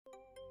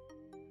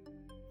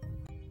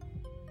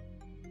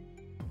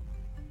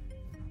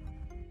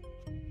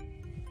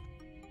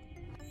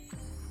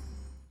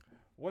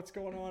What's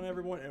going on,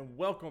 everyone, and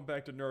welcome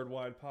back to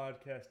Nerdwide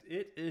Podcast.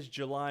 It is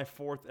July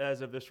 4th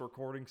as of this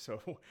recording, so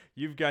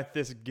you've got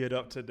this get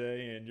up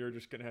today, and you're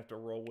just going to have to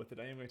roll with it.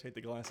 I am going to take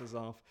the glasses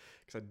off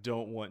because I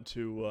don't want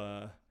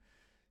to,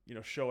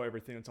 show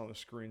everything that's on the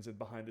screens and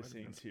behind the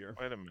scenes here.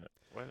 Wait a minute.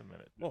 Wait a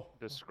minute. Oh,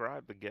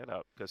 Describe the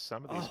getup, because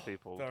some of these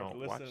people sorry, don't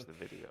listen. watch the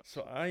videos.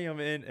 So I am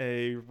in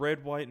a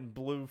red, white, and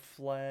blue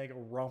flag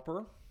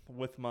romper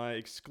with my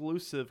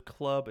exclusive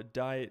Club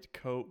Diet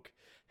Coke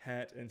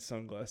hat and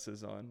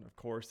sunglasses on. Of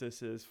course,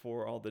 this is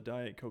for all the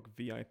Diet Coke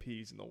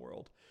VIPs in the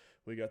world.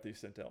 We got these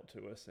sent out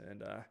to us,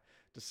 and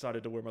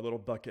decided to wear my little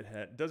bucket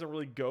hat. It doesn't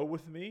really go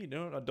with me,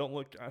 I don't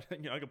look. I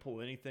can pull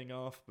anything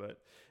off,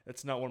 but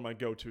it's not one of my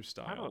go-to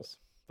styles.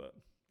 But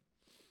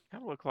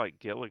Kind of look like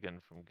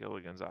Gilligan from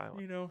Gilligan's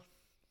Island.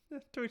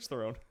 to each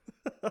their own.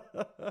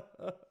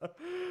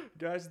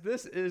 Guys,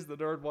 this is the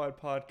Nerdwide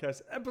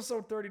Podcast,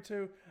 episode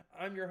 32.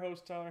 I'm your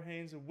host, Tyler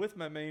Haynes, with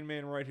my main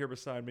man right here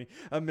beside me,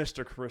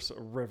 Mr. Chris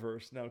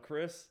Rivers. Now,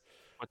 Chris,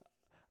 What-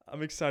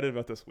 I'm excited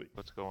about this week.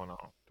 What's going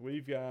on?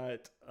 We've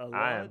got a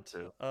I am lot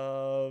too.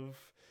 of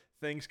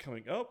things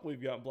coming up.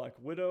 We've got Black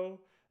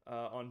Widow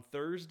on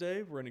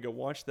Thursday. We're going to go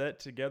watch that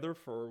together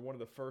for one of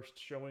the first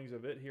showings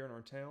of it here in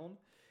our town.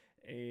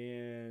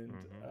 And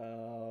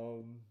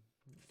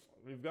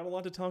we've got a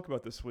lot to talk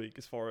about this week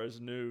as far as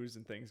news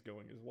and things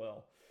going as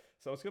well.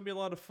 So it's going to be a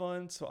lot of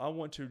fun. So I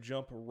want to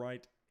jump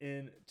right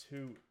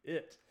into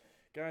it.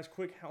 Guys,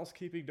 quick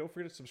housekeeping. Don't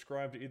forget to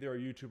subscribe to either our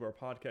YouTube or our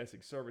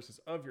podcasting services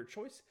of your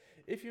choice.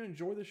 If you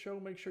enjoy the show,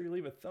 make sure you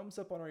leave a thumbs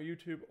up on our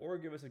YouTube or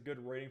give us a good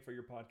rating for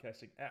your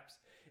podcasting apps.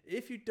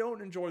 If you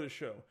don't enjoy the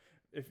show,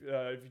 if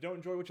you don't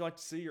enjoy what you like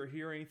to see or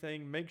hear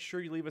anything, make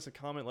sure you leave us a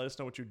comment. Let us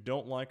know what you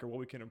don't like or what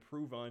we can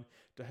improve on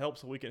to help,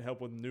 so we can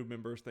help with new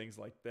members, things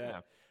like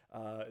that.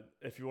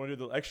 If you want to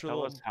do the extra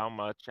Tell us how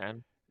much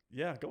and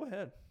yeah, go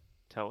ahead.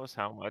 tell us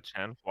how much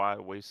and why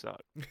we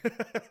suck.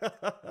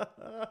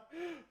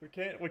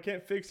 we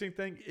can't fix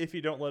anything if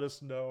you don't let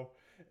us know.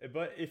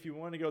 But if you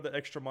want to go the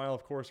extra mile,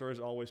 of course, there is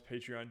always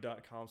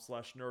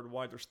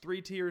patreon.com/nerdwide. There's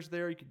 3 tiers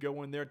there. You could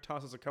go in there,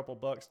 toss us a couple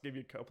bucks, give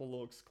you a couple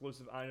little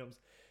exclusive items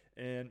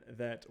in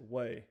that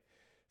way.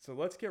 So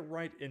let's get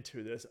right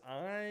into this.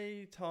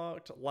 I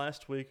talked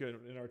last week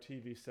in our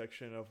TV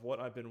section of what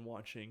I've been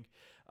watching.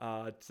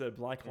 It said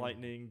Black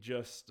Lightning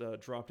just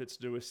dropped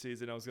its newest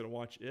season. I was going to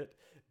watch it.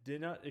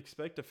 Did not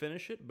expect to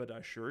finish it, but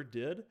I sure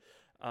did.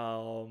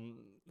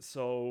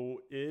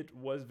 So it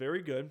was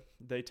very good.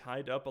 They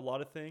tied up a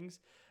lot of things.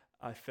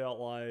 I felt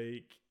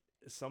like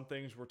some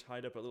things were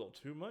tied up a little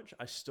too much.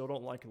 I still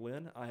don't like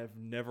Lynn. I have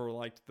never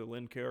liked the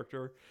Lynn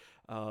character.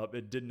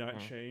 It did not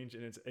change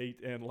in its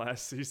 8th and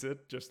last season.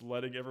 Just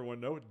letting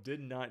everyone know, it did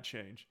not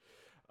change.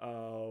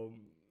 So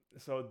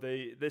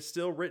they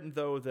still written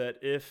though that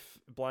if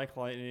Black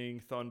Lightning,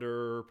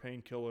 Thunder,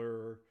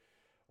 Painkiller,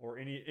 or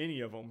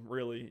any of them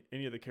really,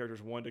 any of the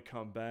characters wanted to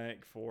come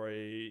back for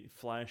a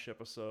Flash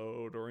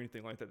episode or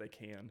anything like that, they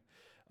can.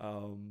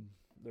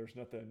 There's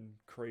nothing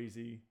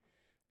crazy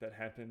that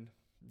happened.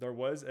 There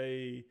was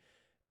a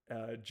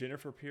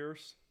Jennifer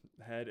Pierce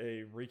had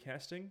a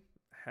recasting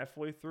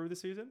halfway through the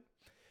season.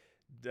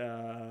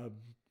 I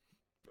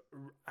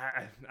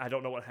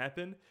don't know what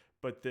happened,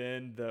 but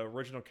then the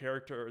original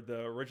character,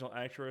 the original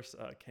actress,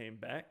 came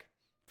back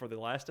for the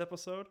last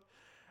episode.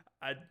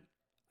 I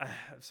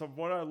So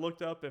when I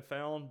looked up and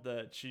found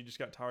that she just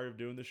got tired of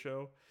doing the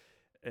show,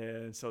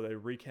 and so they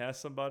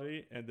recast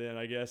somebody, and then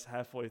I guess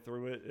halfway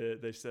through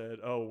it they said,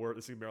 "Oh,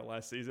 this is gonna be our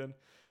last season."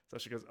 So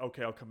she goes,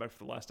 "Okay, I'll come back for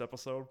the last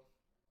episode."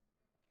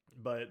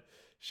 But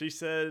she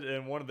said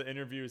in one of the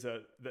interviews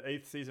that the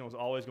 8th season was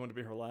always going to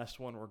be her last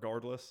one,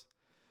 regardless.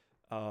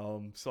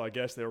 So I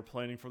guess they were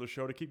planning for the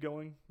show to keep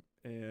going,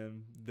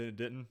 and then it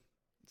didn't.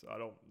 So I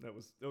don't. That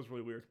was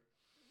really weird.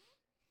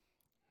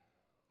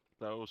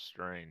 So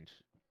strange.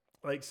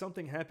 Like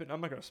something happened. I'm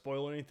not gonna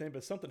spoil anything,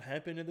 but something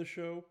happened in the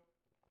show,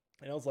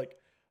 and I was like,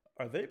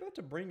 "Are they about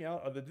to bring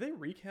out? Did they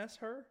recast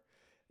her?"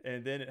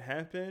 And then it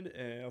happened,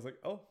 and I was like,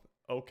 "Oh,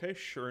 okay."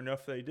 Sure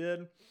enough, they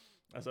did.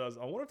 I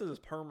wonder if this is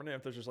permanent.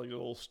 If there's just like a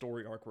little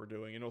story arc we're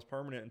doing, and it was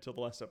permanent until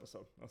the last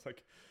episode. I was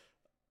like,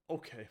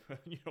 "Okay,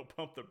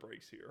 pump the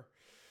brakes here."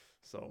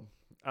 So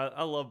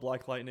I love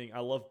Black Lightning. I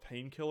love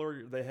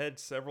Painkiller. They had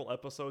several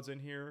episodes in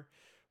here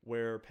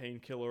where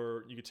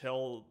Painkiller, you could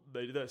tell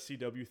they did that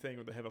CW thing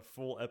where they have a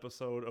full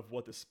episode of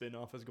what the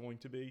spinoff is going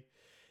to be.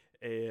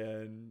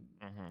 And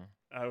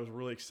I was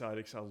really excited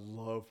because I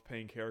love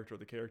the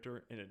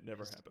character, and it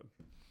never happened.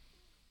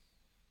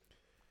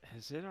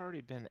 Has it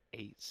already been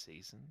 8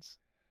 seasons?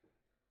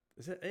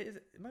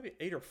 It might be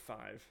 8 or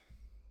 5.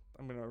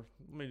 Let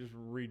me just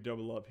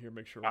redouble up here,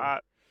 make sure.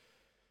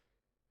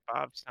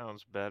 5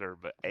 sounds better,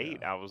 but 8,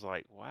 Yeah. I was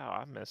like, wow,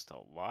 I missed a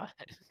lot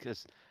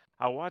because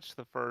I watched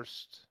the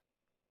first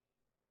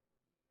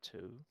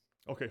 2.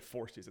 Okay,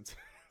 4 seasons.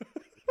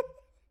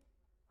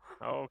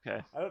 Oh,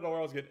 okay. I don't know where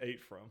I was getting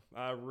 8 from.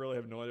 I really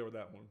have no idea where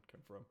that one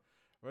came from.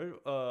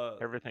 Right?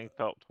 Everything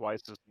felt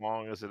twice as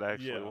long as it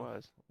actually Yeah.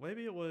 was.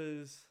 Maybe it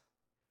was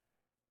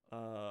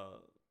uh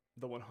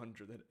The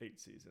 100 had 8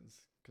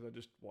 seasons because I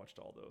just watched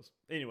all those.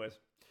 Anyways,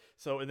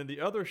 so and then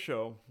the other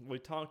show we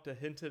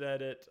hinted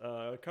at it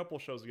a couple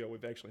shows ago.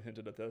 We've actually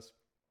hinted at this.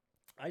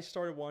 I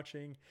started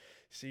watching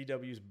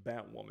CW's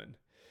Batwoman.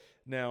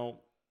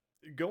 Now,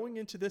 going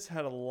into this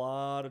had a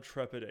lot of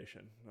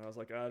trepidation. I was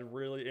like,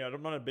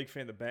 I'm not a big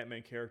fan of the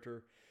Batman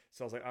character,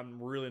 so I was like,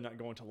 I'm really not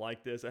going to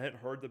like this. I hadn't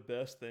heard the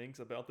best things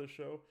about this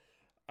show.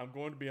 I'm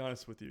going to be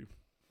honest with you.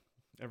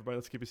 Everybody,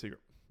 let's keep it a secret.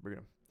 Bring it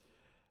on.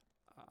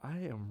 I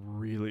am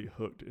really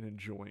hooked and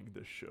enjoying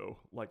this show,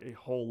 like a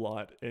whole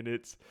lot. And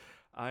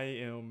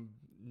I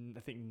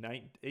think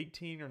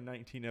 18 or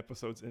 19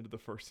 episodes into the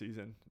first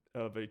season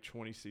of a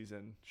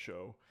 20-season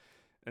show.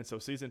 And so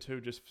season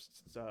 2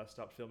 just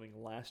stopped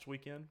filming last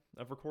weekend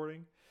of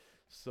recording.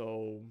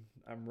 So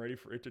I'm ready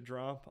for it to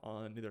drop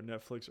on either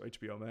Netflix or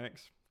HBO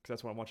Max, because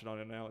that's what I'm watching on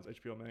it now is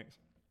HBO Max.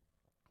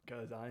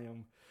 Because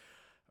I'm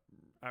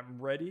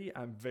ready.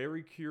 I'm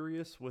very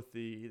curious with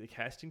the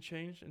casting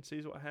change and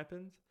sees what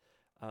happens.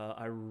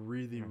 I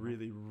really,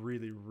 really,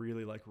 really,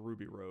 really like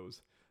Ruby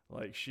Rose.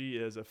 Like, she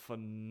is a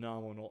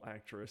phenomenal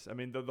actress. I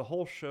mean, the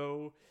whole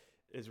show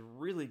is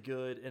really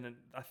good, and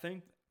I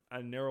think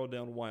I narrowed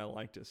down why I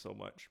liked it so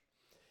much.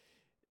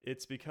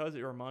 It's because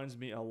it reminds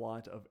me a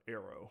lot of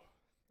Arrow,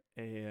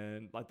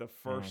 and like the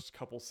first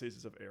couple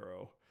seasons of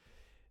Arrow.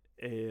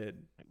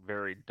 And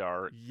very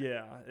dark.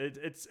 Yeah,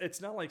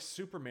 it's not like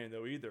Superman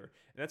though either.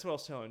 And that's what I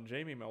was telling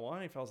Jamie, my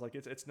wife. I was like,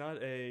 it's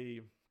not a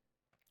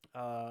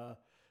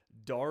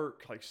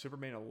dark like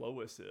Superman and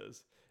Lois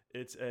is.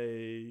 It's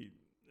a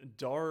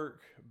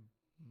dark,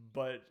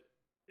 but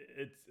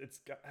it's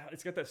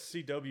got that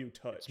CW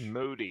touch. It's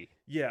moody.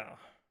 Yeah.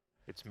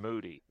 It's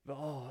moody.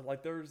 Oh,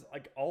 like there's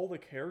like all the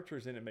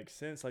characters in it make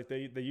sense. Like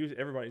they use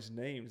everybody's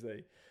names.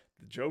 The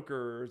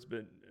Joker's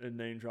been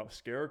name dropped,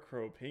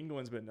 Scarecrow,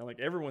 Penguin's been like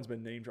everyone's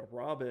been name dropped,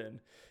 Robin,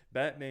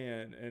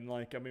 Batman, and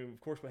like I mean, of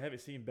course, we haven't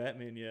seen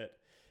Batman yet.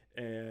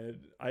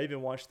 And I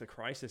even watched the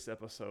Crisis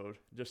episode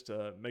just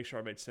to make sure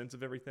I made sense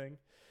of everything.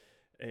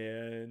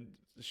 And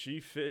she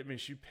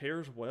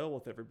pairs well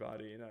with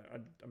everybody. And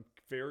I'm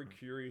very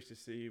curious to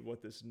see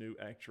what this new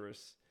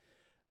actress,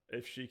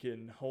 if she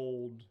can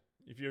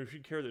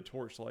carry the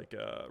torch like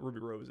Ruby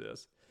Rose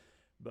is.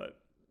 But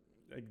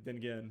then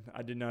again,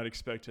 I did not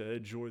expect to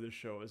enjoy this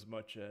show as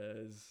much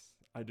as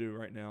I do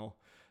right now.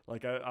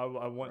 Like I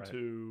want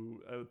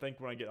to. I think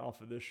when I get off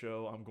of this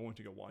show, I'm going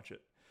to go watch it,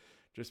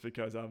 just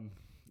because I'm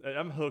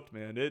hooked,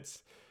 man.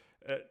 It's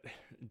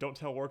don't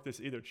tell work this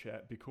either,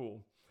 chat. Be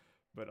cool.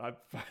 But I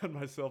found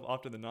myself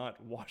often than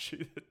not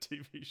watching the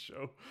TV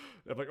show.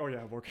 I'm like, oh yeah,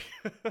 I'm working.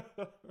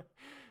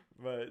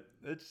 But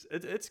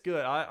it's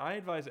good. I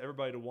advise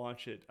everybody to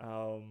watch it.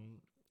 I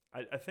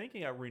think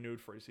it got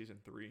renewed for a season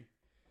 3,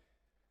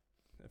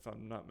 if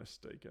I'm not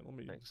mistaken.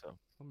 I think so.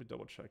 Let me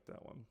double check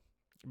that one.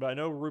 But I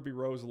know Ruby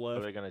Rose left.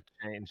 Are they going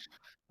to change?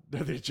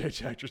 The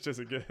change actress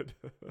isn't good.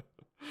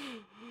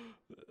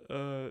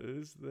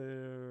 Is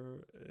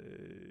there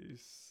a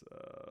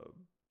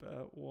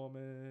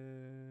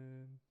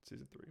Batwoman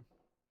season 3?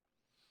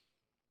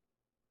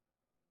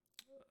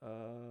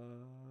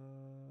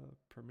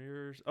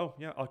 Premieres. Oh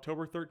yeah,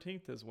 October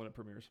 13th is when it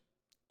premieres.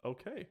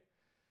 Okay.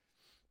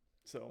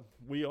 So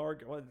we are.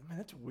 Well, man,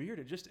 that's weird.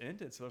 It just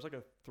ended. So there's like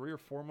a 3 or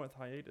 4 month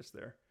hiatus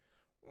there.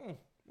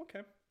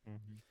 Okay.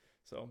 Mm-hmm.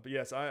 So, but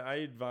yes, I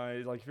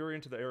advise, like, if you're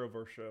into the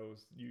Arrowverse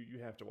shows, you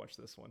have to watch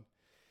this one.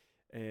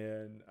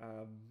 And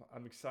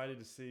I'm excited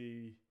to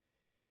see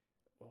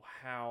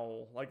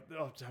how, like,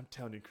 I'm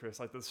telling you, Chris,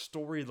 like, the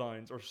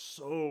storylines are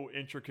so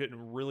intricate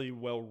and really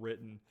well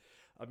written.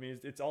 I mean,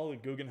 it's all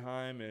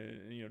Guggenheim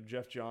and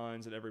Jeff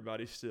Johns and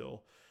everybody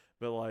still,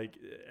 but like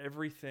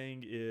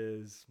everything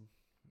is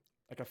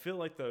like, I feel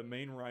like the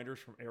main writers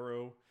from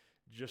Arrow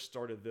just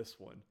started this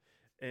one,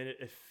 and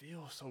it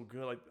feels so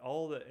good. Like,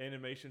 all the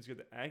animation's good,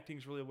 the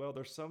acting's really well.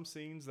 There's some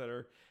scenes that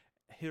are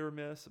hit or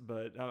miss,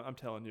 but I'm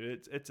telling you,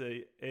 it's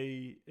an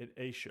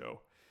A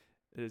show.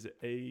 It is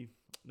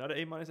not an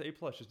A-,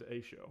 A+, just an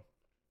A show.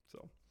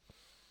 So,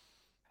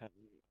 how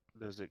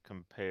does it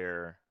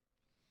compare,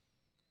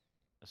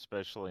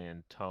 especially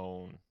in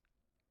tone,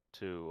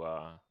 to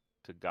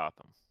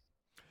Gotham?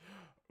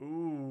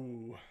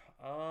 Ooh,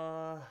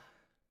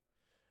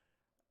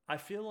 I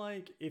feel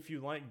like if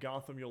you like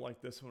Gotham, you'll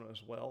like this one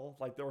as well.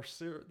 Like, they'll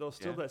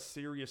still that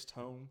serious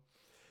tone.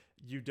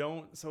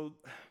 So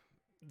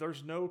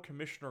there's no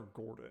Commissioner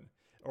Gordon,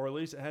 or at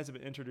least it hasn't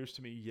been introduced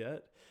to me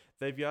yet.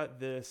 They've got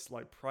this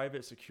like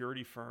private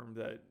security firm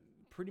that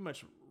pretty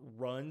much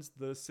runs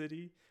the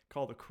city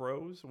called the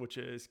Crows, which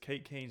is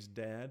Kate Kane's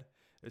dad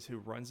is who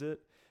runs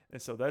it.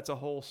 And so that's a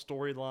whole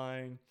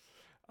storyline.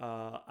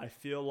 I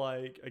feel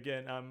like,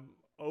 again, I'm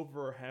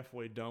over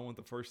halfway done with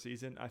the first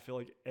season. I feel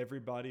like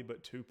everybody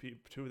but two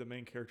of the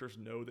main characters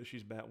know that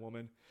she's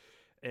Batwoman.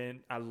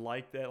 And I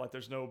like that. Like,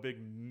 there's no big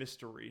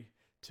mystery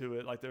to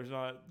it. Like, there's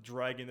not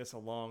dragging this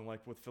along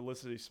like with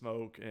Felicity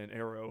Smoke and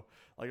Arrow.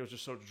 Like, it was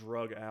just so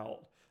drug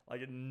out.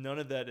 Like, none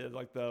of that is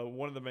like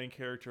one of the main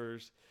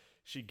characters.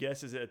 She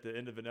guesses it at the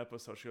end of an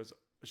episode.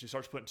 She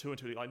starts putting 2 and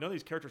 2. Like, none of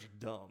these characters are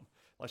dumb.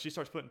 Like, she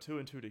starts putting 2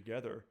 and 2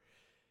 together.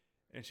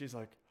 And she's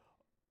like,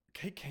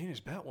 Kate Kane is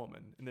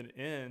Batwoman. And then it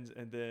ends,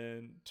 and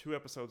then 2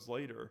 episodes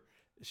later,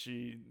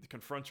 she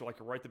confronts her like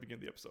right at the beginning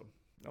of the episode.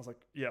 And I was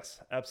like, yes,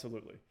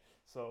 absolutely.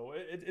 So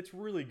it's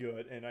really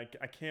good, and I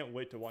can't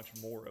wait to watch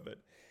more of it.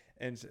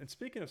 And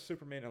speaking of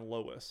Superman and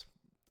Lois,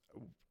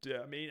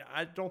 I mean,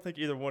 I don't think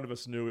either one of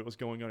us knew it was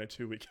going on a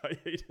 2-week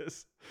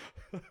hiatus.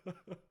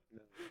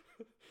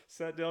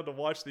 Sat down to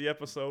watch the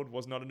episode,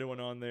 was not a new one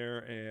on there,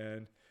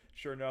 and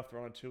sure enough, they're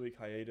on a 2-week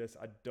hiatus.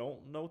 I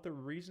don't know what the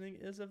reasoning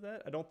is of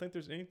that. I don't think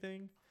there's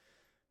anything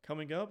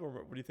coming up, or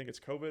what do you think? It's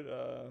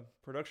COVID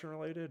production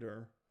related,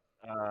 or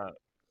Uh,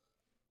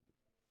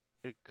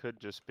 it could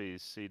just be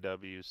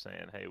CW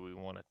saying, "Hey, we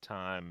want to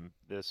time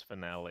this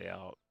finale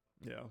out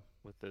yeah,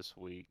 with this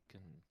week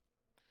and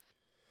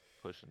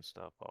pushing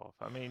stuff off."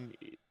 I mean,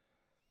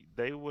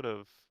 they would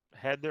have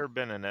had there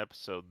been an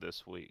episode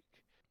this week.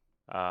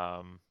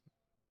 Um,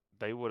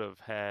 they would have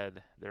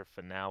had their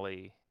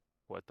finale,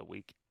 what, the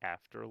week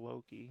after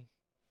Loki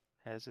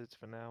has its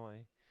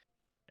finale,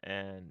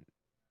 and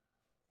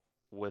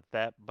with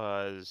that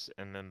buzz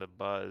and then the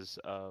buzz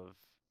of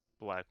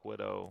Black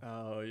Widow,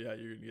 oh yeah,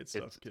 you're gonna get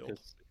stuff it's killed.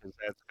 because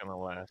that's gonna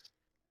last.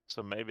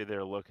 So maybe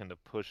they're looking to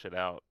push it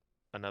out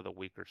another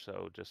week or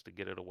so just to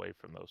get it away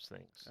from those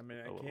things I mean,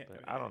 a I little can't.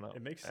 bit. I I mean, don't know.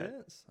 it makes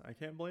sense. I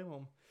can't blame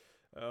them.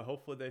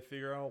 Hopefully, they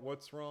figure out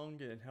what's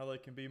wrong and how they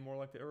can be more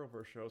like the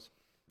Arrowverse shows.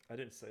 I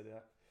didn't say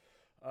that.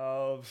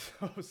 So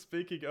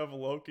speaking of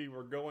Loki,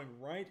 we're going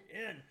right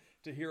in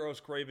to Heroes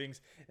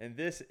Cravings, and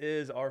this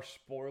is our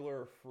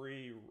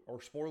spoiler-free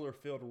or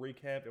spoiler-filled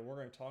recap, and we're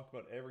going to talk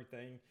about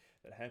everything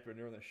that happened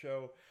during the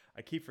show.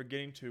 I keep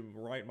forgetting to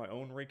write my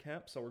own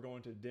recap, so we're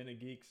going to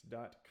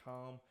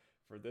denofgeeks.com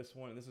for this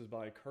one, and this is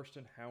by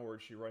Kirsten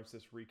Howard. She writes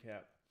this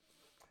recap.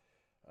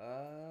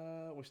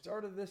 We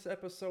started this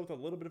episode with a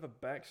little bit of a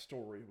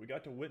backstory. We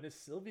got to witness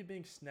Sylvie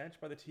being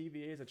snatched by the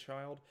TVA as a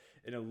child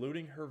and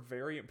eluding her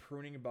variant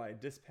pruning by a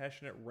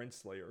dispassionate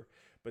Renslayer.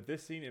 But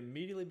this scene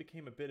immediately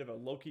became a bit of a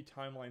Loki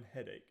timeline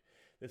headache.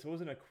 This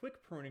wasn't a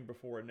quick pruning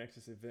before a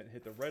Nexus event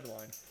hit the red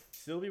line.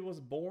 Sylvie was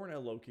born a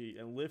Loki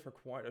and lived for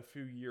quite a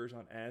few years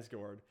on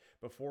Asgard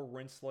before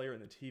Renslayer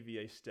and the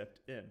TVA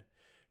stepped in.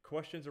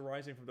 Questions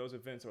arising from those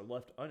events are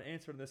left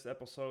unanswered in this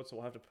episode, so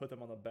we'll have to put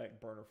them on the back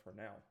burner for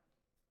now.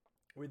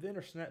 We then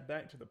are snapped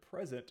back to the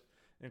present,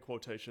 in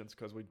quotations,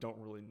 because we don't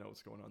really know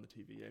what's going on in the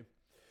TVA.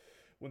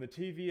 When the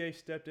TVA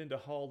stepped in to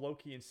haul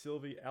Loki and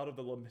Sylvie out of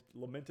the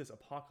Lamentis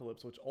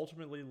apocalypse, which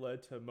ultimately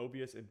led to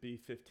Mobius and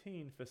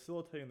B-15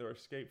 facilitating their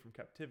escape from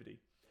captivity.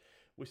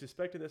 We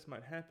suspected this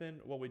might happen.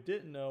 What we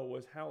didn't know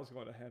was how it was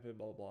going to happen,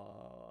 blah, blah.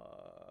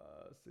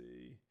 Let's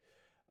see.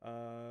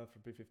 For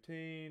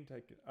B-15,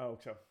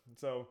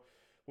 so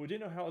we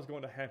didn't know how it was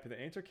going to happen. The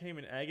answer came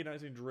in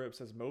agonizing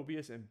drips as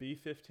Mobius and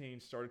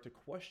B-15 started to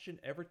question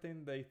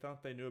everything they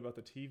thought they knew about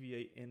the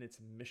TVA and its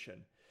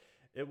mission.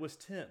 It was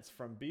tense,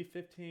 from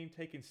B-15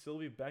 taking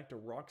Sylvie back to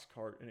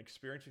Roxcart and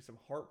experiencing some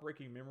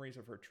heartbreaking memories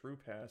of her true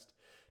past,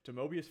 to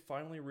Mobius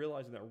finally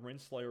realizing that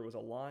Renslayer was a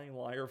lying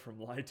liar from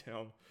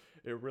Lietown.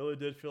 It really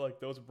did feel like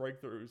these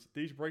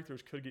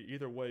breakthroughs could get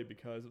either way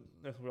because,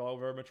 as we're all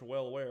very much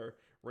well aware,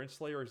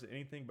 Renslayer is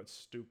anything but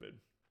stupid.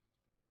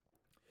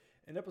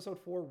 In episode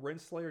 4,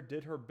 Renslayer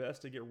did her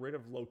best to get rid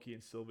of Loki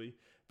and Sylvie,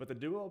 but the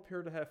duo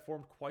appeared to have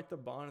formed quite the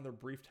bond in their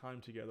brief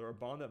time together, a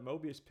bond that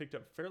Mobius picked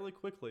up fairly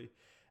quickly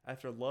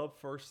after love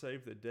first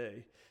saved the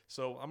day.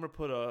 So I'm going to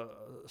put a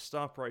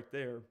stop right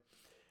there.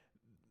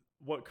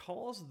 What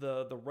caused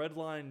the Red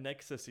Line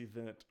Nexus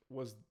event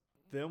was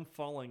them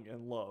falling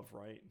in love,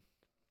 right?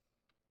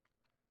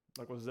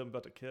 Like, was them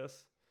about to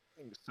kiss?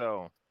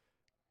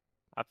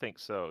 I think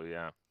so,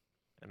 yeah.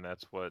 And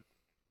that's what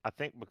I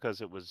think,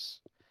 because it was,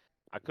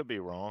 I could be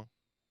wrong,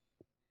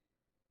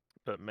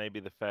 but maybe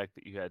the fact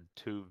that you had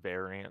 2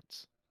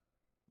 variants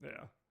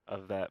Yeah.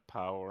 of that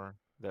power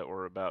that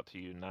were about to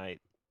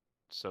unite,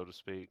 so to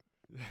speak,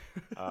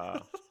 uh,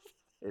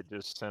 it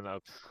just sent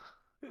up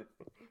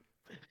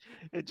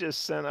it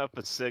just sent up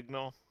a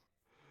signal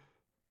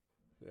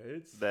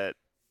that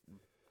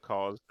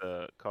caused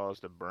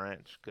a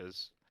branch.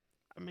 Because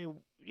I mean,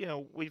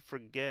 we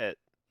forget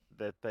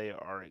that they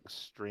are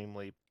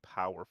extremely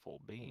powerful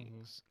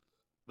beings,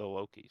 the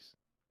Lokis.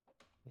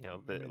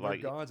 They're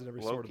Like gods in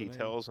every sort of Loki name.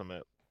 tells them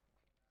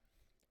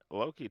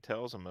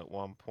at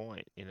one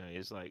point,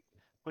 he's like,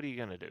 "What are you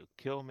gonna do?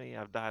 Kill me?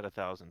 I've died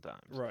 1,000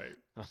 times." Right.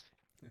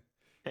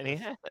 And he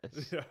has.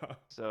 Yeah.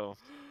 So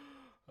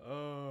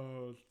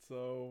Oh,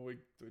 so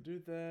we do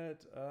that.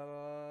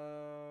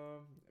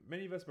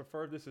 Many of us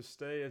prefer this to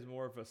stay as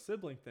more of a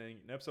sibling thing.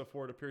 In episode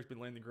 4, it appears to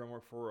be laying the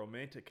groundwork for a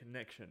romantic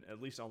connection,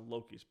 at least on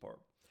Loki's part.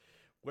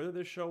 Whether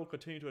this show will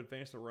continue to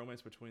advance the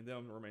romance between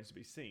them remains to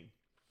be seen.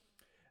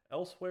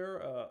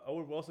 Elsewhere,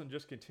 Owen Wilson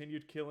just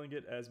continued killing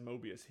it as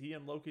Mobius. He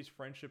and Loki's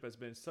friendship has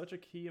been such a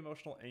key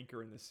emotional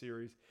anchor in this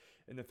series,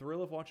 and the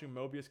thrill of watching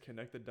Mobius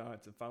connect the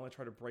dots and finally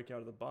try to break out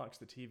of the box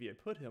the TVA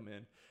put him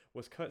in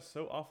was cut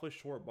so awfully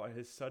short by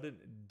his sudden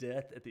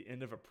death at the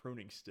end of a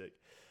pruning stick.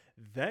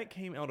 That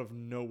came out of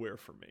nowhere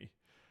for me.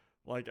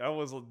 Like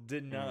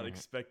did not Mm,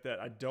 expect that.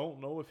 I don't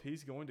know if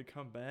he's going to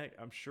come back.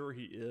 I'm sure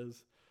he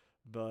is,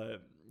 but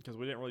because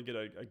we didn't really get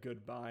a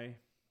good buy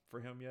for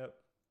him yet.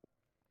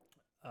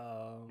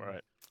 Um,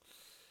 right.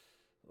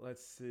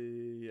 let's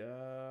see. I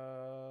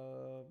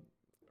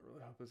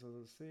really hope this is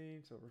a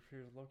scene. So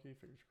refuse Loki.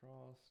 Fingers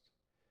crossed.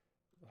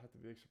 There'll have to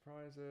be big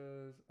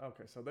surprises.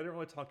 Okay, so they didn't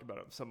really talk about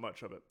it so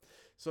much of it.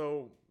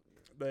 So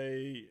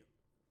they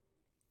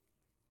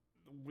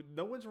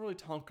no one's really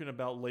talking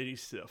about Lady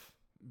Sif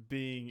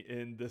being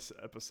in this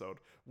episode.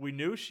 We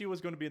knew she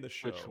was going to be in the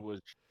Which show.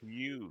 was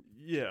huge.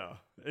 Yeah,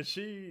 and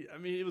I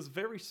mean, it was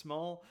very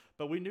small,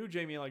 but we knew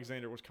Jamie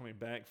Alexander was coming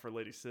back for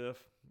Lady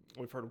Sif.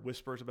 We've heard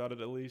whispers about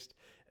it at least,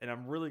 and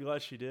I'm really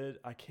glad she did.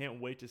 I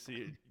can't wait to see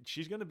it.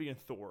 She's going to be in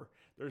Thor.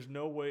 There's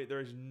no way. There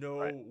is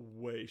Right. no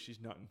way she's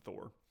not in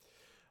Thor.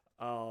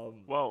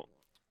 Um, Well,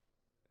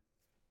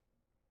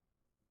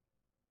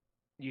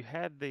 you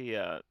had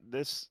the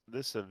this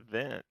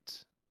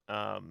event.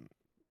 Um,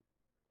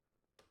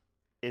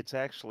 it's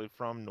actually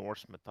from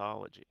Norse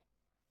mythology.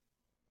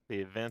 The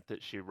event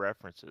that she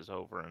references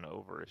over and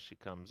over as she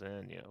comes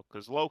in,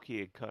 because Loki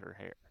had cut her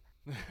hair.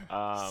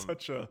 Um,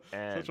 such a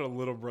such and a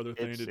little brother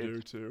thing to it's do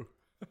it's too.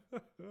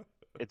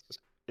 it's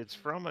it's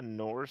from a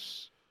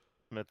Norse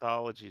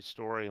mythology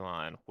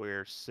storyline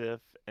where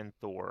Sif and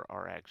Thor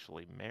are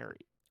actually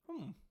married,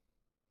 Hmm.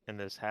 and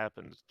this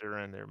happens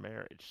during their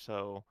marriage.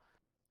 So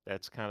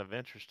that's kind of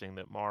interesting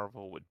that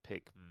Marvel would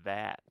pick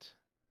that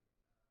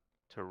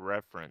to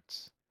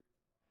reference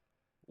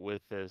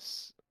with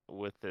this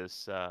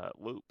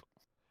loop,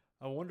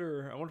 I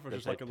wonder. I wonder if it's that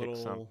just they like a pick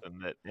little. something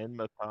that in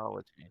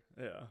mythology.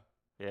 Yeah.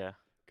 Yeah.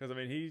 Because I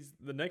mean, he's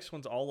the next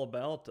one's all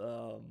about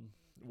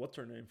what's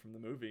her name from the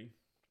movie,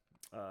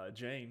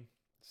 Jane.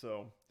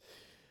 So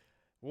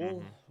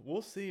we'll Mhm.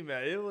 we'll see,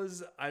 man.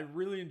 I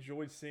really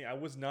enjoyed seeing. I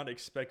was not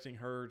expecting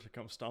her to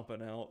come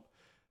stomping out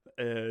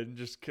and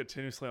just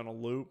continuously on a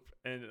loop.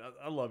 And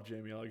I love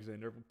Jamie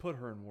Alexander. Put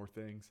her in more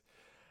things.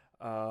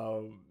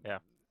 Um, Yeah.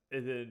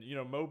 and then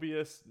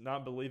Mobius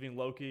not believing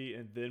Loki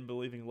and then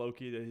believing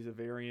Loki that he's a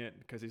variant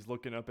because he's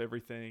looking up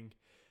everything.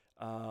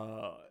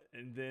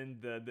 And then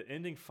the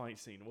ending fight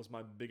scene was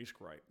my biggest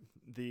gripe.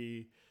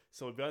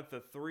 So we've got the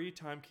three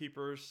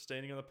timekeepers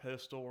standing on the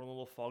pedestal in a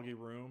little foggy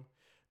room.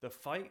 The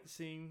fight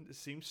scene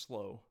seemed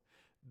slow.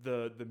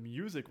 The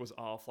music was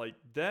off. Like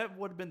that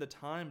would have been the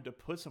time to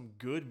put some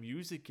good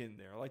music in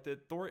there. Like the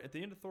Thor at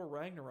the end of Thor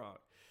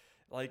Ragnarok.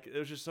 Like it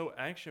was just so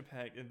action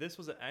packed, and this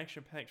was an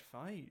action packed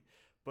fight,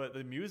 but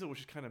the music was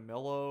just kind of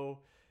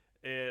mellow,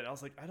 and I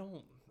was like, I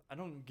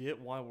don't get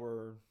why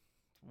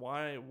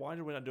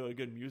did we not do a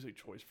good music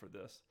choice for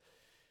this?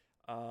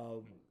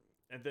 Um,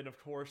 and then of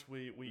course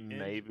we end.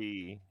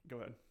 Maybe Go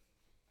ahead.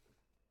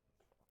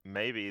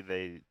 maybe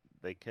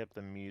they kept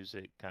the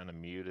music kind of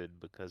muted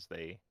because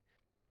they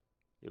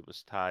it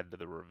was tied to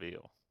the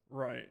reveal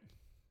Right.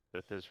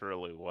 that this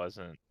really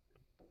wasn't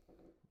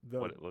The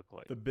what it looked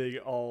like. the big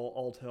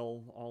all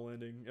tell all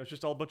ending. It's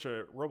just all a bunch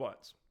of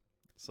robots.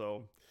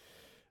 So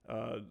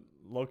uh,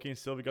 Loki and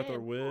Sylvie got their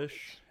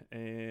wish,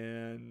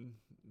 Androids. and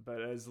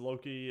but as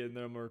Loki and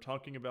them are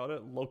talking about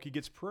it, Loki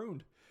gets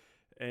pruned.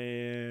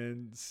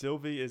 And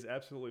Sylvie is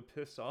absolutely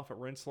pissed off at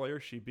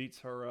Renslayer. She beats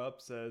her up,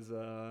 says,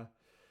 you're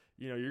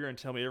going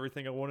to tell me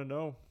everything I want to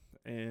know.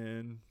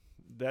 And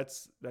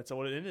that's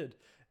how it ended.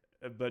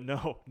 But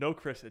no, no,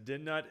 Chris, it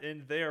did not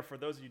end there. For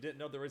those of you who didn't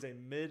know, there is a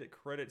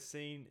mid-credit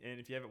scene, and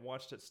if you haven't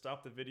watched it,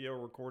 stop the video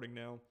recording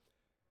now.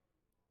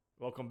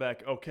 Welcome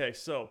back. Okay,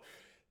 so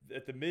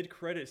at the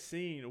mid-credit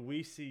scene,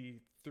 we see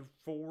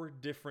four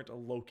different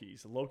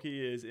Lokis.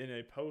 Loki is in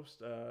a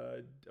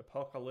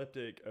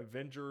post-apocalyptic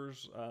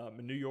Avengers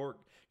in New York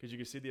because you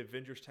can see the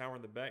Avengers Tower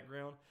in the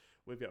background.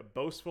 We've got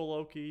boastful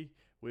Loki.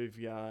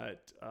 We've got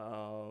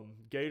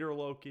Gator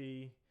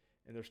Loki,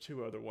 and there's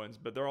two other ones,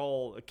 but they're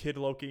all Kid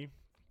Loki.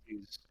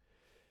 He's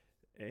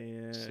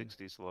And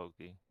 60s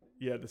Loki.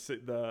 yeah,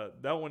 the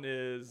that one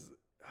is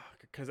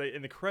because they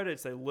in the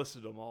credits they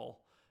listed them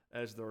all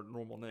as their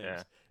normal Yeah.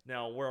 names.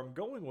 Now, where I'm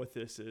going with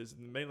this is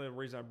mainly the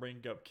reason I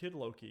bring up Kid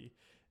Loki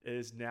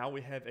is now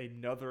we have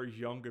another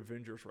Young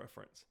Avengers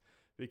reference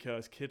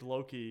because Kid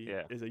Loki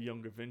Yeah. is a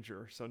Young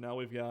Avenger. So now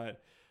we've got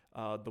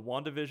the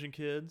WandaVision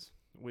kids.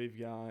 We've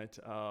got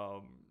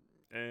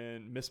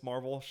and Miss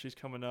Marvel. She's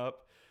coming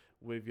up.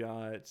 We've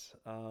got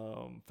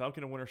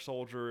Falcon and Winter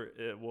Soldier.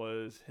 It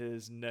was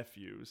his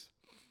nephews.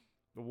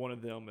 One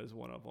of them is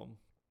one of them.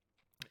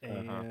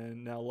 Uh-huh.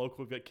 And now local,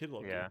 we've got Kid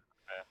Loki. Yeah.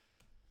 Yeah.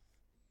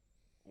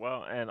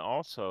 Well, and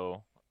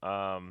also,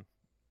 um,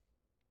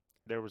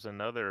 there was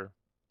another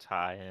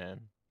tie-in.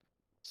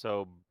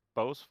 So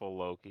Boastful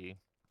Loki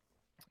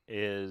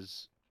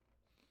is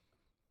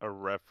a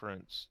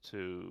reference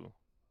to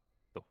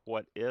the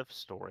What If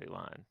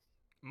storyline.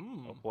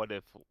 Mm. What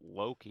if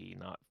Loki,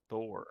 not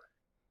Thor,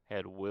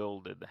 had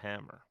wielded the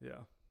hammer?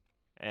 Yeah.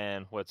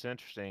 And what's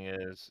interesting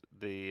is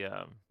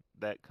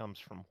that comes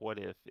from What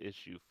If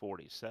issue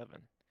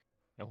 47.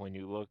 And when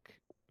you look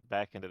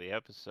back into the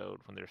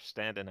episode, when they're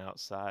standing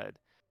outside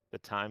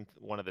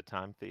one of the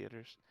Time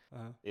theaters.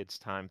 Uh, It's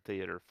Time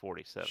Theater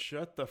 47.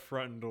 Shut the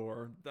front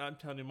door. I'm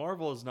telling you,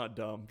 Marvel is not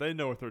dumb. They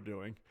know what they're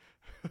doing.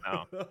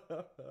 No,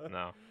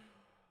 no.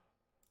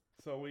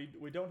 So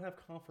we don't have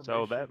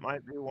So that confirmation.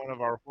 might be one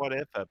of our what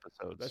if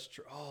episodes. That's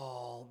true.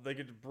 Oh, they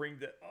could bring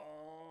that.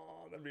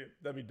 Oh,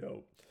 that'd be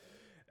dope.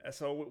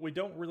 So we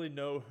don't really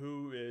know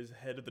who is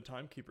head of the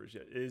Timekeepers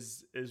yet.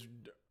 Is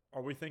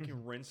are we thinking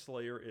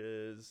Renslayer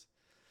is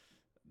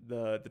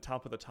the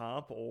top of the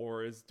top,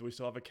 or do we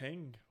still have a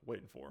king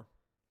waiting for?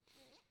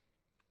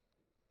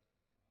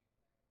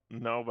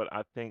 No, but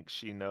I think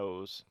she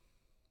knows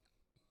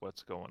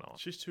what's going on.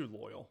 She's too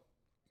loyal.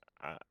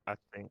 I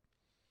think,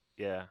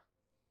 yeah.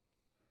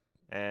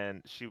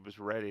 And she was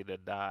ready to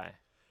die.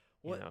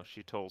 What?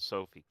 She told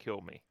Sophie, kill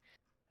me.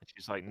 And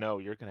she's like, no,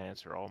 you're going to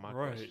answer all my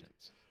Right.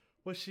 questions.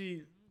 Well,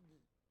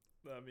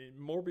 I mean,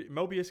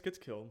 Mobius gets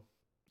killed.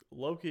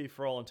 Loki,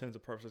 for all intents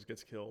and purposes,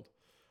 gets killed.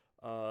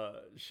 Well,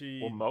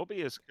 She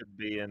Mobius could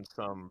be in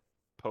some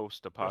That's true.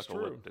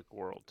 post-apocalyptic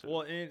world too.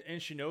 Well,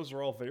 and she knows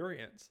they're all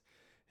variants.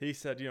 He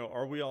said,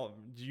 are we all?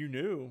 You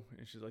knew?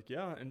 And she's like,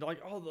 yeah. And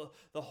like,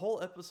 the whole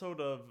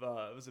episode of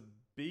was it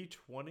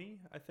B20?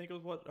 I think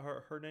was what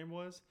her name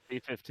was.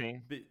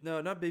 B-15? No,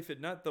 not B50,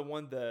 not the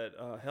one that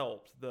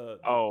helped. The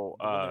Oh,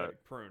 the one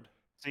that pruned.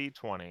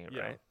 C20,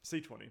 Yeah, right?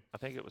 C20. I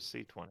think it was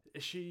C20.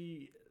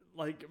 She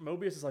like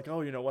Mobius is like,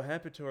 oh, what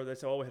happened to her? They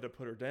said, oh, we had to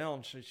put her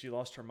down. She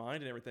lost her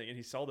mind and everything. And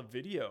he saw the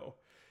video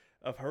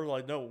of her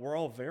like, no, we're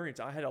all variants.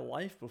 I had a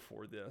life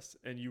before this,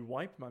 and you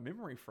wiped my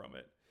memory from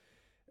it.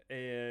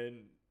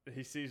 And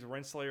he sees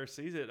Renslayer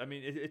sees it. I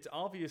mean, it's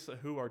obvious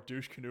who our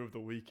douche canoe of the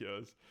week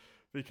is,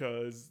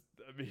 because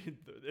I mean,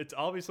 it's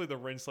obviously the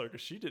Renslayer because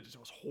she did it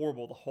was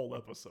horrible the whole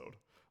episode,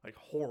 like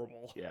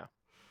horrible. Yeah.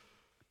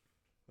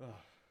 Ugh,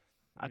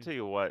 I tell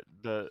you what,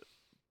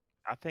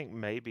 I think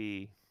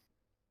maybe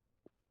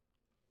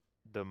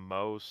the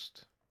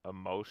most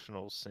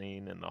emotional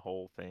scene in the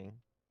whole thing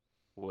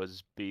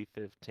was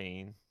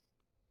B-15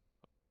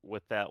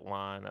 with that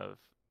line of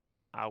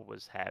I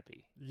was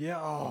happy yeah.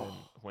 Oh,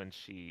 when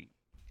she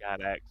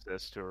got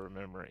access to her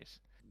memories,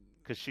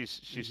 because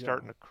she's yeah.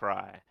 starting to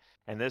cry,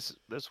 and this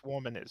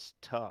woman is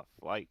tough,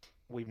 like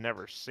we've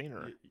never seen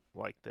her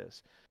like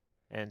this,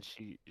 and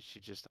she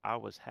just I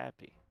was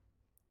happy.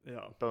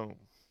 Yeah. Boom.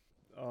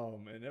 Oh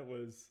man, it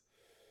was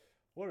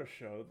what a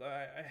show.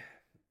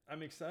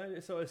 I'm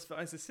excited. So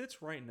as it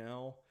sits right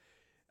now,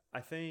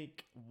 I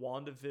think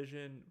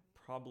WandaVision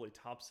probably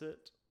tops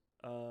it.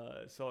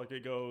 So like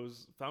it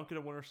goes Falcon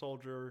and Winter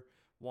Soldier,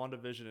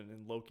 WandaVision, and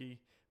then Loki.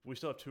 We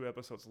still have 2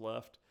 episodes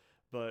left,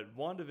 but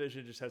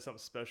WandaVision just had something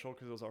special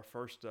because it was our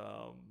first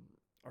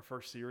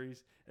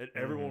series, and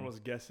everyone was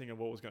guessing of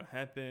what was going to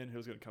happen, who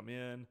was going to come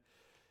in,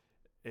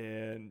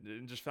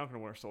 and just Falcon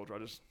and Winter Soldier.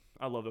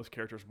 I love those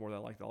characters more than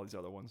I like all these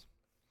other ones.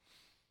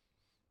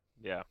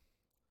 Yeah,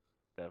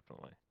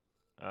 definitely.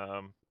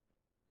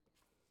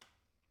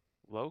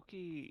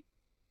 Loki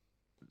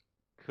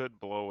could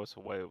blow us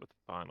away with the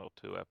final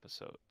 2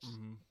 episodes.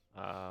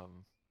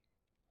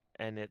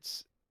 And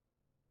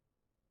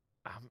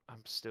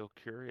I'm still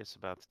curious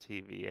about the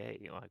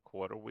TVA. Like,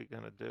 what are we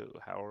gonna do?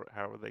 How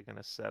are they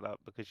gonna set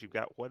up? Because you've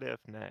got What If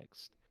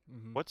next.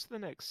 What's the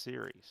next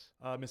series?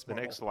 Miss The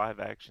Marvel. next live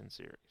action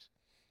series.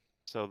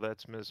 So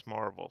that's Ms.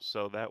 Marvel.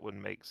 So that would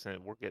make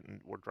sense.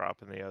 We're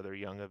dropping the other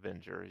Young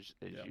Avengers,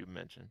 as you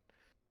mentioned.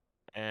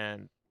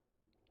 And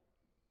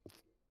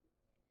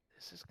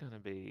this is gonna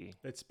be.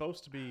 It's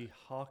supposed to be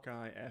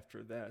Hawkeye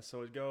after that.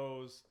 So it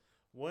goes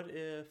What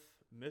If,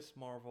 Miss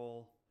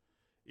Marvel,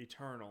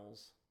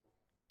 Eternals,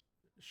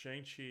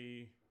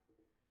 Shang-Chi,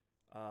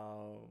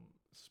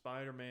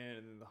 Spider-Man,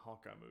 and then the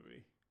Hawkeye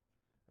movie.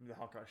 I mean, the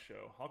Hawkeye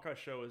show. Hawkeye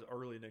show is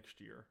early next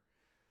year.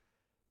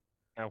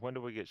 And when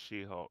do we get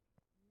She-Hulk?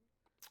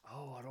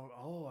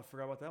 I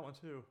forgot about that one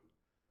too.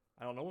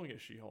 I don't know when we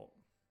get She-Hulk.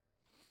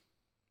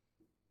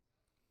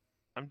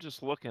 I'm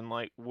just looking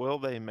like, will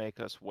they make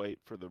us wait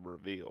for the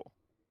reveal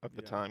of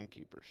the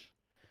Timekeepers?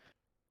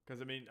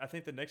 Because, I mean, I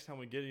think the next time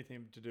we get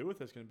anything to do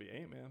with it's going to be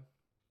Ant-Man.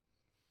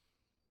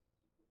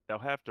 They'll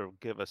have to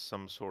give us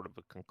some sort of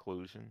a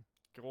conclusion.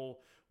 Well,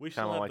 we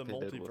still have like the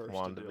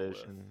multiverse to deal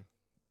with.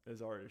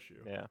 Is our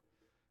issue. Yeah.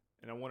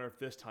 And I wonder if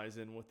this ties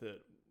in with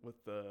the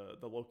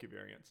Loki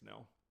variants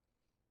now.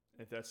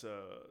 If that's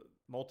a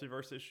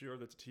multiverse issue or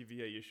that's a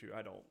TVA issue,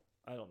 I don't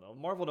know.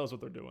 Marvel knows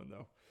what they're doing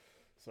though,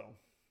 so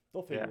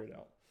they'll figure it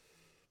out.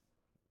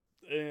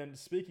 And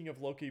speaking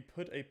of Loki,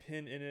 put a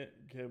pin in it.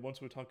 Okay,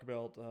 once we talk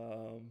about,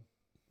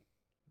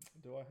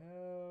 do I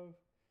have?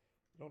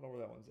 I don't know where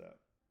that one's at.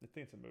 I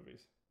think it's in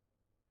movies.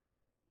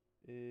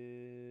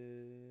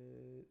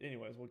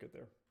 Anyways, we'll get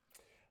there.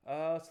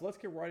 So let's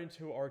get right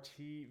into our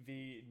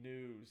TV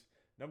news.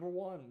 Number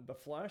 1, the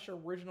Flash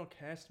original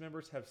cast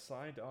members have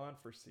signed on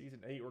for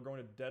season 8. We're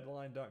going to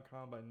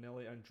Deadline.com by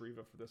Nelly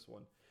Andriva for this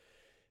one.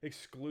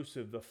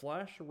 Exclusive. The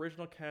Flash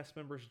original cast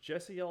members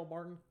Jesse L.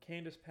 Martin,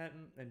 Candace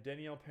Patton, and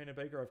Danielle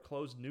Panabaker have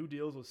closed new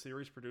deals with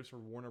series producer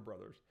Warner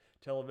Brothers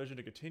Television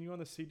to continue on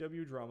the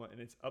CW drama in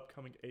its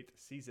upcoming 8th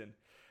season.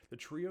 The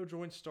trio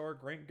joins star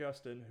Grant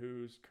Gustin,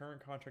 whose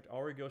current contract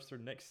already goes through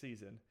next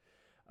season.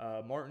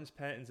 Martin's,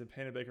 Patton's, and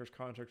Panabaker's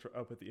contracts are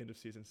up at the end of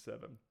season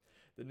 7.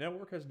 The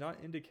network has not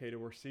indicated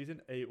where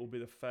season 8 will be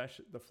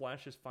the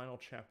Flash's final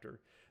chapter.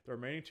 The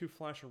remaining 2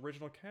 Flash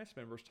original cast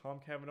members, Tom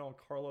Cavanaugh and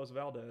Carlos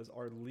Valdez,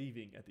 are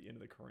leaving at the end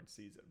of the current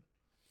season.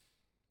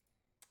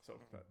 So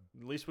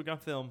at least we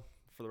got film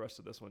for the rest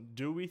of this one.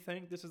 Do we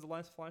think this is the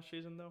last Flash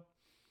season, though?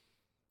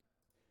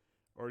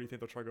 Or do you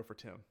think they'll try to go for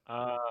 10?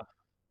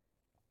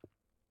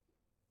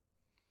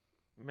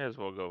 May as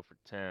well go for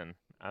 10.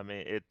 I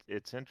mean,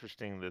 it's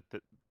interesting that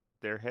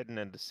they're heading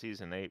into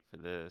season 8 for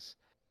this.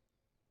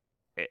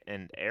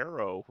 And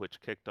Arrow,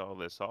 which kicked all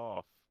this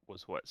off,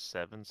 was what,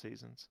 7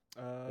 seasons?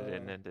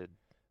 It ended.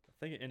 I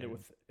think it ended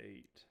with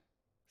 8.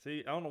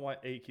 See, I don't know why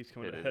 8 keeps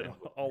coming ahead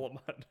all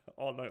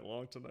night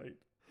long tonight.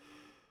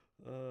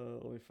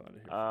 Let me find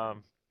it here. I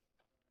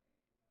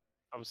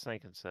was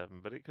thinking 7,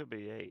 but it could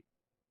be 8.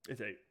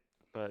 It's 8.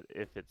 But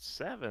if it's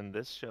 7,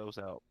 this shows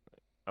out.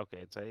 Okay,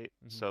 it's 8.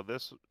 Mm-hmm. So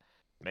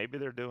maybe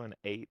they're doing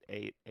 8.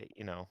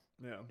 You know,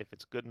 yeah. If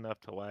it's good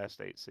enough to last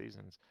 8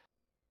 seasons.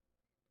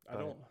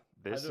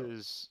 This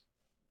is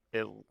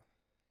at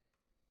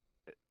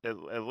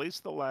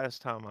least the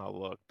last time I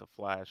looked, The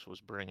Flash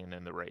was bringing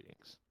in the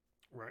ratings.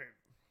 Right.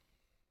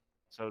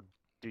 So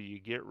do you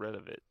get rid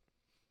of it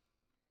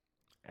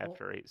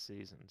after 8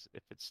 seasons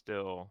if it's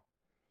still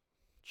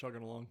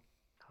chugging along?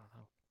 I don't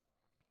know.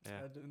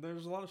 Yeah.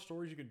 There's a lot of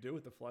stories you can do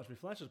with the Flash. I mean,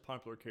 Flash is a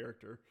popular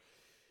character,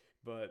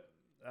 but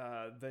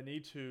they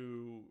need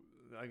to,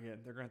 again,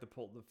 they're going to have to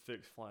pull the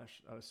fix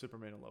Flash,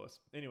 Superman and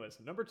Lois. Anyways,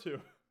 number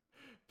 2.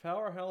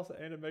 Powerhouse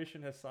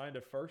Animation has signed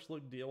a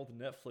first-look deal with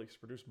Netflix to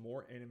produce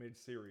more animated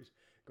series.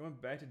 Going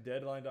back to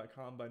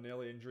Deadline.com by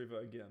Nelly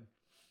Andriva again.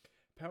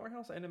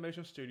 Powerhouse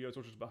Animation Studios,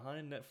 which is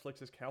behind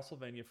Netflix's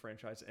Castlevania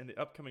franchise and the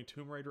upcoming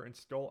Tomb Raider and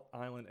Skull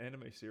Island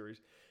anime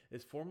series,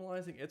 is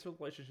formalizing its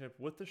relationship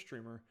with the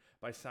streamer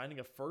by signing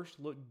a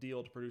first-look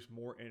deal to produce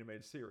more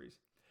animated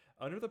series.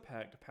 Under the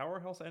pact,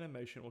 Powerhouse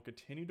Animation will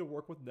continue to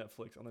work with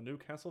Netflix on the new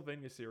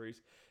Castlevania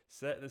series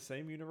set in the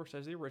same universe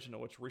as the original,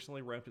 which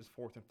recently wrapped its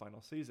 4th and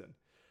final season.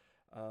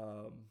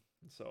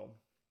 So,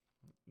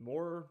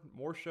 more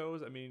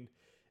shows. I mean,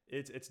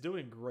 it's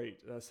doing great.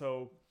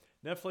 So,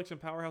 Netflix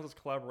and Powerhouse's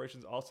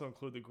collaborations also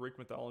include the Greek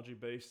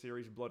mythology-based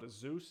series Blood of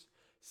Zeus,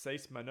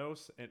 Sais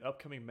Manos, and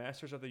upcoming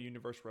Masters of the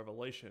Universe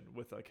Revelation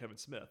with Kevin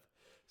Smith.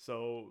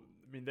 So,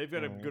 I mean, they've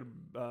got a good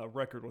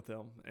record with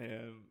them,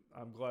 and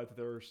I'm glad that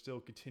they're still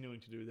continuing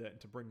to do that and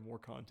to bring more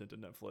content to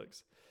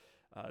Netflix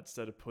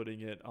instead of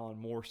putting it on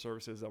more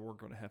services that we're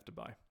going to have to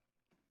buy.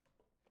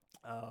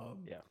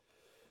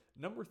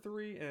 Number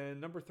 3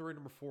 and number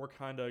 4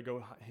 kind of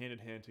go hand in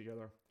hand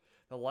together.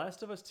 The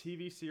Last of Us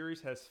TV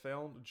series has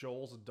found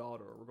Joel's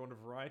daughter. We're going to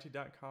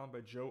Variety.com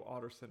by Joe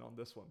Otterson on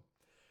this one.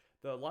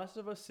 The Last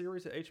of Us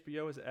series at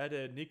HBO has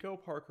added Nico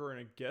Parker in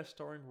a guest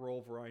starring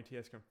role, Variety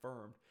has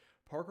confirmed.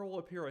 Parker will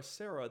appear as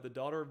Sarah, the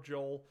daughter of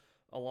Joel,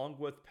 along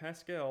with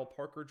Pascal.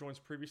 Parker joins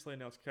previously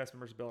announced cast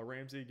members Bella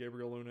Ramsey,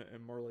 Gabriel Luna,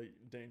 and Marley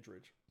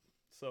Dandridge.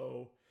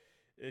 So,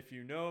 if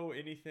you know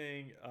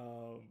anything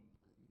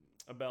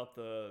about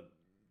the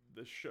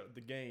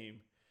game,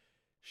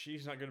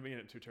 she's not going to be in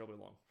it too terribly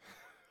long.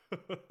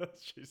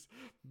 She's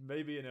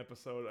maybe an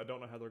episode. I don't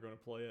know how they're going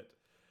to play it.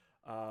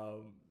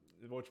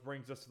 Which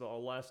brings us to the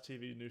last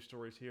TV news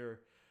stories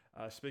here.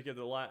 Speaking of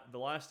the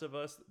Last of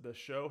Us, the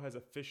show has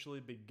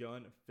officially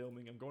begun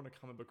filming. I'm going to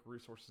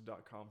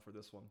comicbookresources.com for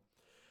this one.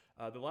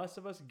 The Last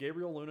of Us,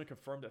 Gabriel Luna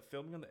confirmed that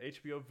filming on the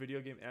HBO video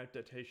game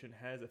adaptation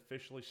has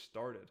officially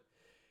started.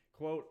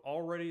 Quote,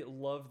 already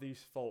love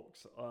these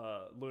folks,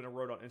 Luna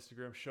wrote on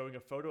Instagram, showing a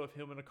photo of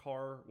him in a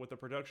car with the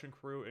production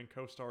crew and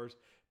co-stars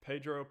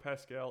Pedro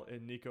Pascal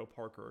and Nico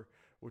Parker,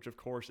 which of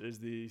course is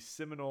the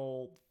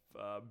seminal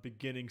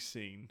beginning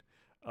scene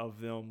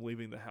of them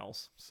leaving the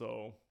house.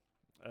 So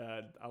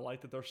I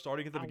like that they're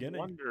starting at the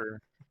beginning.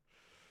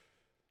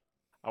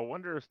 I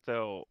wonder if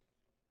they'll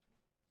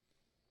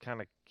kind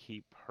of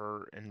keep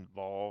her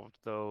involved,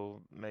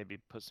 though. Maybe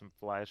put some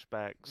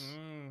flashbacks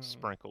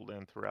sprinkled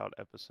in throughout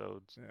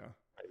episodes. Yeah,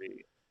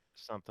 maybe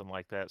something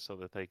like that, so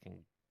that they can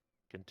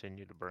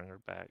continue to bring her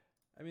back.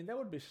 I mean, that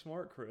would be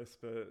smart, Chris.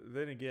 But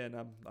then again,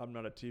 I'm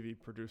not a TV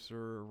producer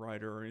or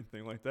writer or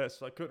anything like that,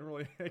 so I can't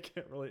really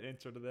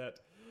answer to that.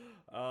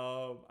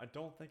 I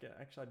don't think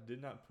I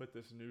did not put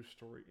this news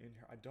story in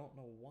here. I don't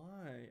know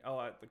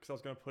why. Because I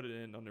was going to put it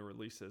in on the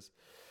releases.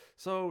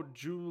 So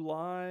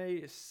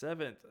July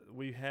 7th,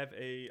 we have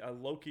a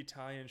Loki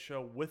tie-in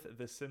show with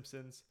The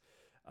Simpsons.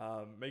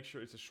 Make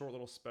sure it's a short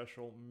little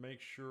special.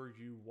 Make sure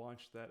you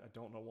watch that. I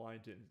don't know why I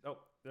didn't. Oh,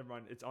 never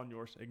mind. It's on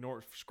yours. Ignore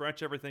it.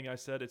 Scratch everything I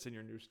said. It's in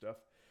your new stuff.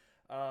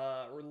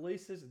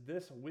 Releases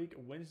this week,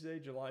 Wednesday,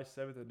 July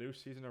 7th, a new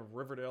season of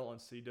Riverdale on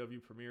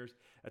CW premieres.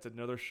 That's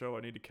another show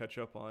I need to catch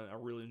up on. I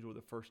really enjoyed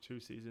the first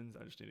 2 seasons.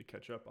 I just need to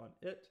catch up on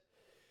it.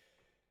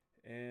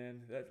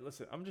 And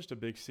listen, I'm just a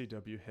big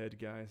CW head,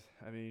 guys.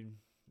 I mean,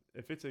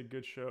 if it's a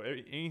good show,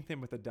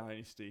 anything with a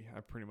dynasty, I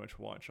pretty much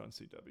watch on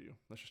CW.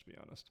 Let's just be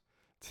honest.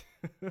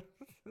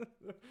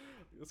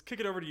 Let's kick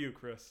it over to you,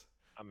 Chris.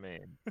 I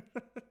mean,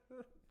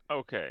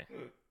 okay.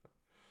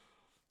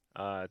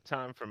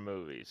 Time for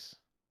movies.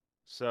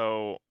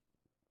 So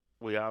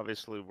we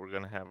obviously we're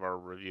gonna have our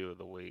review of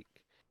the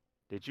week.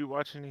 Did you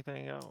watch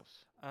anything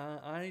else?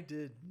 I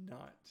did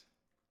not.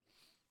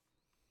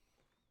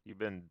 You've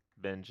been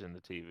binging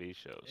the TV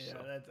shows, Yeah,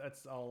 so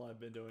that's all I've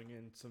been doing,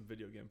 and some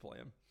video game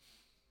playing.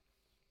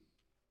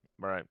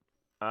 right.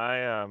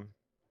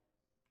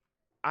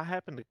 I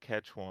happened to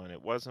catch one.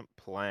 It wasn't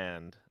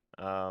planned.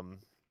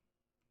 Um,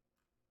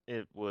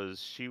 it was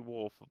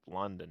She-Wolf of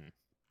London,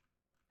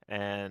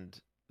 and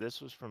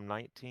this was from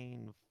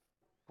 1946.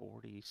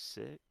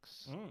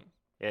 Mm.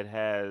 It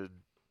had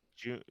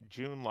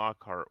June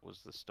Lockhart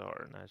was the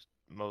star, and as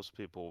most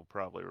people will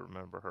probably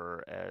remember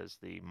her as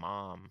the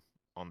mom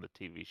on the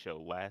TV show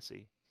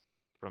Lassie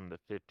from the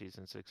 50s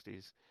and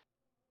 60s.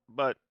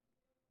 But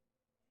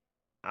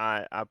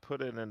I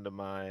put it into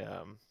my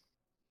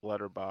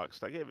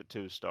Letterboxd. I gave it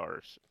 2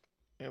 stars.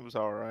 It was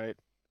all right.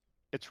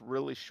 It's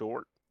really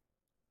short.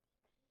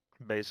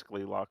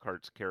 Basically,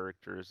 Lockhart's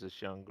character is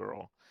this young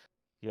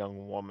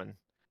woman,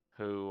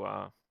 who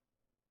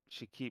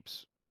she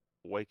keeps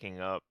waking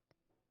up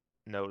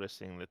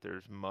noticing that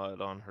there's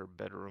mud on her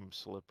bedroom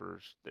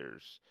slippers.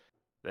 There's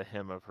the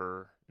hem of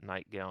her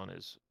nightgown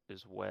is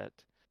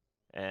wet,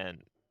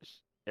 and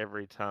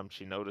every time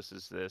she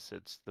notices this,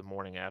 it's the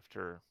morning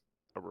after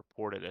a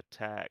reported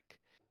attack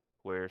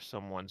where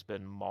someone's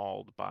been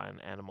mauled by an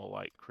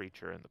animal-like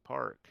creature in the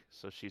park.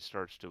 So she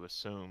starts to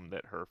assume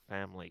that her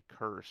family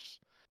curse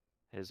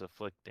is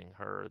afflicting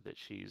her, that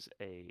she's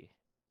a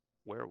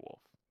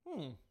werewolf.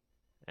 Hmm.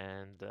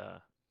 And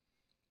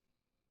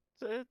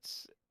so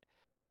it's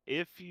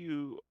if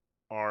you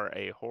are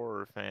a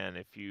horror fan,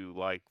 if you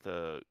like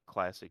the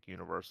classic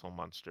Universal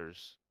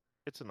monsters,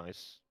 it's a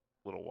nice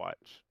little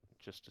watch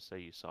just to say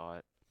you saw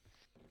it.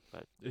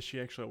 But Is she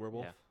actually a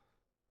werewolf?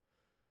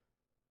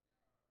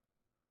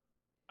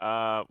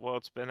 yeah. Well,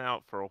 it's been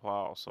out for a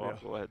while, so I'll Yeah.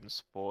 go ahead and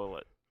spoil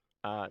it.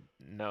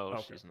 No,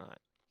 Okay. she's not.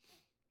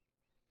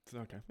 It's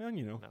okay. Well,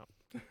 you know. No.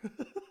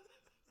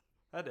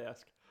 I'd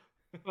ask.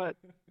 But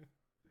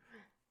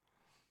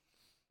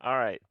all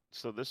right.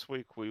 So this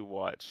week we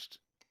watched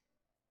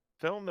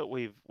film that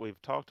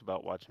we've talked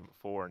about watching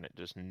before, and it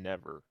just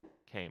never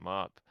came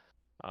up.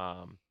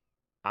 Um,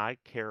 I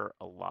Care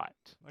a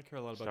Lot, I care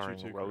a lot about you starring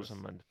too,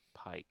 Chris. Rosamund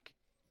Pike.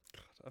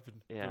 I've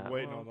been Yeah,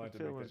 waiting all well, night the to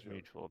make feel that is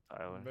joke. mutual,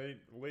 Tyler.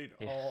 Wait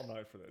Yeah. all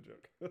night for that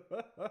joke.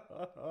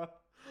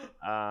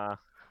 Uh,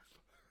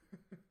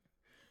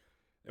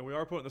 And we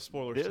are putting the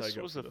spoilers this tag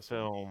up was for a this one.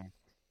 film.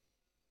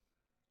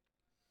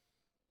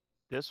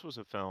 This was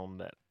a film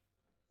that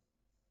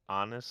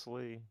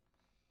honestly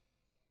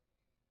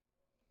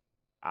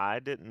I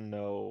didn't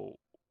know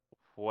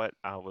what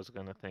I was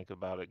gonna think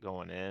about it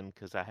going in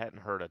because I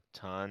hadn't heard a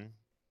ton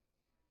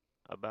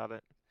about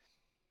it,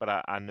 but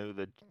I knew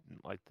the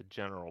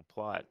general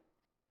plot.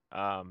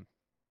 Um,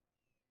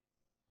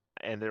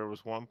 and there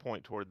was one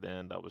point toward the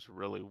end I was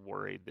really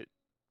worried that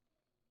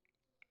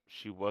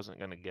she wasn't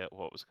gonna get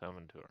what was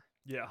coming to her.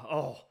 Yeah.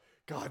 Oh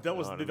God, that You know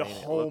was what I the mean?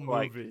 It whole looked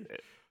like movie.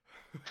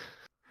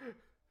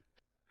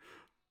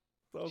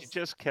 she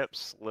just kept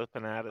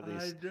slipping out of I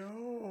these.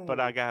 know. But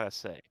I gotta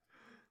say,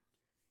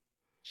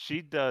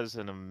 she does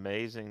an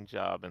amazing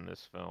job in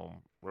this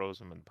film.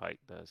 Rosamund Pike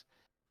does.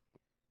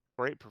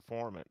 Great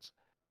performance.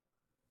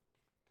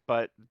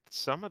 But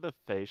some of the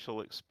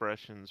facial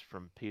expressions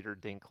from Peter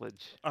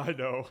Dinklage I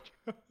know.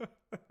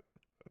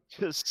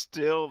 just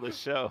steal the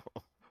show.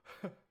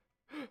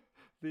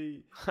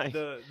 the Like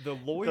the the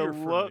lawyer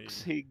for looks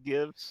me. he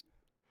gives.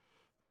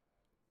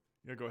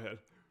 Yeah, go ahead.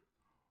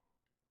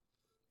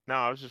 No,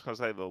 I was just gonna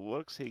say the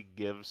looks he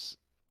gives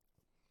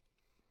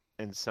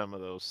in some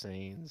of those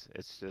scenes.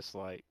 It's just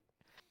like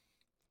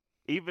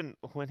even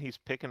when he's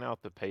picking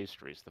out the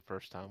pastries the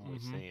first time we Mm-hmm.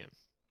 see him,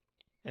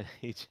 and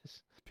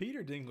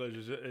Peter Dinklage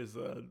is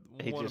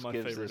he one of just my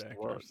gives favorite this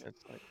look. actors.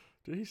 It's like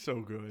Dude, he's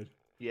so good.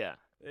 yeah,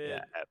 yeah,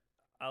 It,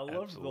 I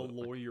loved the absolutely.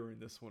 lawyer in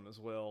this one as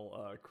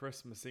well.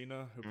 Chris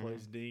Messina, who hmm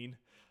plays Dean.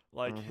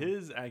 Like hmm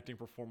his acting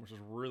performance was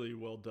really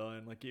well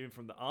done. Like even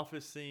from the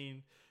office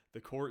scene,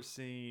 the court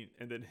scene,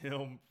 and then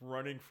him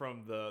running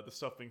from the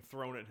stuff being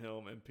thrown at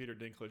him in Peter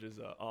Dinklage's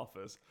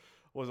office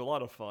was a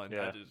lot of fun.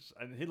 Yeah,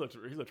 And he looked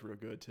real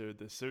good too.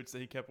 The suits that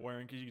he kept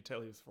wearing, because you could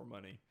tell he was for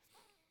money.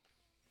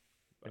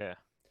 But yeah.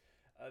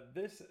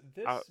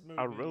 this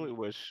I really movie.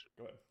 wish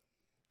Go ahead.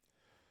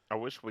 I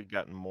wish we'd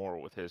gotten more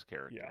with his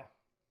Yeah. character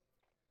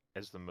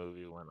as the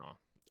movie went on.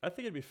 I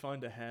think it'd be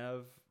fun to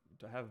have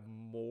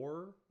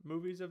more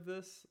movies of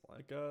this,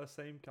 like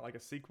like a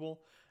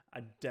sequel.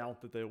 I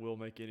doubt that they will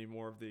make any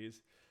more of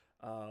these,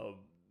 uh,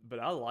 but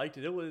I liked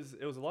it. It was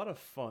a lot of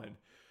fun.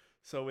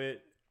 So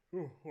it.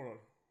 Oh, hold on.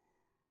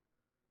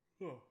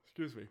 Oh,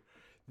 excuse me.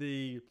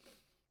 The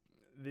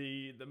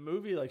the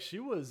movie, like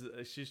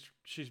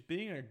she's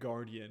being a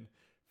guardian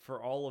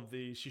for all of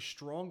these. She's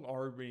strong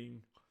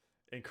arming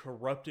and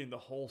corrupting the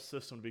whole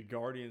system to be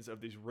guardians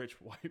of these rich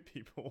white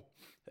people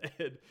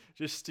and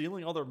just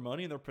stealing all their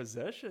money and their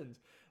possessions.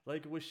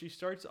 Like when she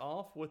starts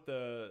off with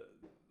the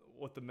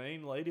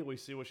main lady, we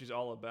see what she's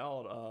all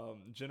about,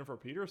 Jennifer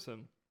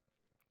Peterson.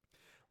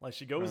 Like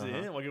she goes Uh-huh.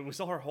 in, like we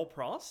saw her whole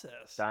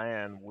process.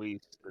 Diane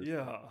Weiss.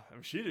 Yeah, I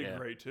mean, she did Yeah.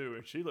 great too,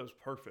 and she lives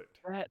perfect.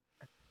 That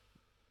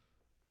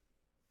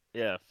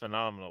Yeah,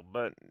 phenomenal.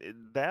 But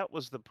that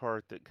was the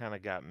part that kind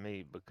of got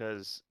me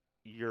because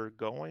you're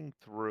going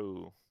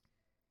through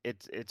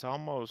it's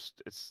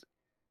almost it's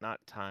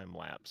not time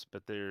lapse,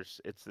 but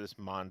it's this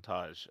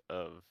montage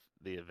of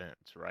the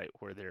events, right?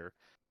 Where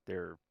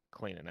they're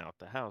cleaning out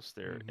the house,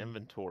 they're Mm-hmm.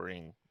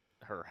 inventorying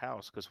her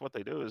house because what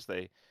they do is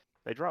they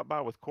drop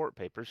by with court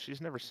papers.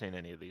 She's never seen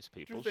any of these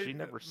people. Dude, She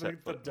never set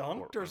the foot in the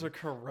doctors are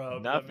courtroom.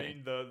 corrupt. I Nothing.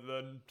 mean,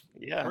 the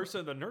Yeah. person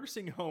in the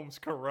nursing home's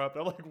corrupt.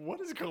 I'm like, what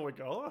is going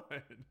on?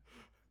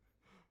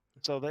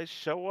 So they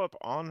show up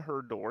on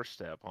her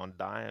doorstep, on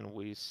Diane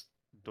Weiss'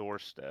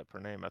 doorstep. Her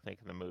name, I think,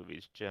 in the movie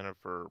is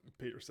Jennifer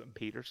Peterson.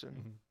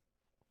 Peterson.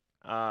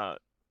 Mm-hmm. Uh,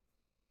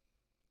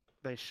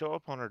 they show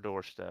up on her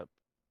doorstep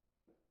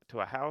to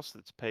a house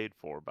that's paid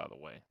for, by the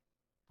way,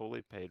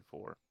 fully paid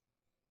for,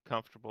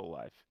 comfortable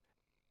life.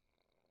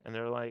 And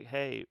they're like,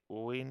 hey,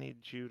 we need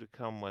you to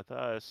come with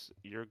us.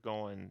 You're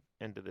going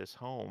into this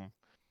home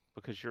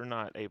because you're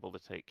not able to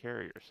take care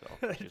of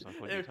yourself. And she's like,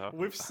 what are you talking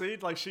We've about? seen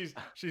like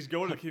she's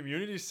going to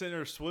community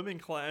center, swimming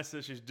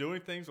classes. She's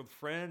doing things with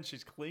friends.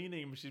 She's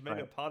cleaning. She's making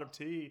Right. a pot of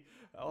tea.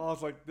 Oh, I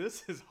was like,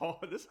 this is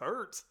hard. This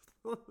hurts.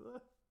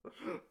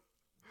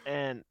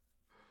 And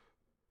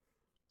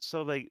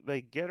so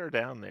they get her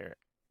down there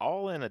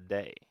all in a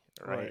day,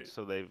 right? Right.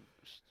 So they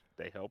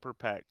help her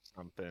pack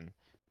something.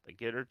 They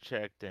get her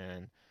checked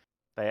in.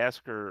 They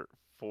ask her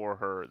for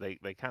her. They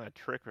kind of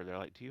trick her. They're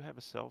like, "Do you have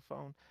a cell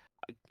phone?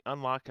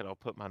 Unlock it. I'll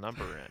put my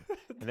number in."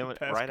 And The then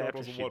right passcode after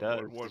was she one does,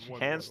 one one she one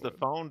one hands the one.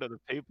 phone to the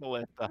people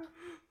at the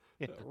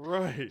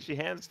Right. she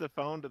hands the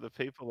phone to the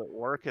people that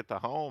work at the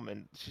home,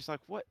 and she's like,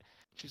 "What?"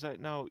 She's like,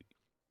 "No,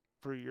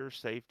 for your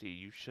safety,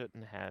 you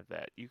shouldn't have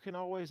that. You can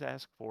always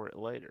ask for it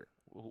later,"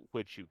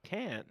 which you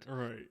can't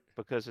Right.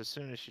 because as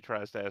soon as she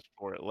tries to ask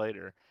for it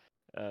later,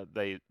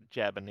 they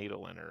jab a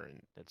needle in her,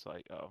 and it's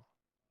like, oh,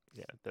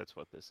 yeah, that's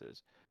what this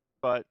is.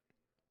 But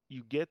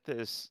you get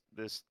this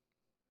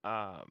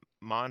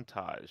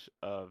montage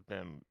of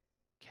them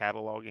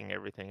cataloging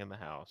everything in the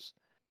house,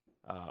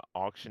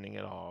 auctioning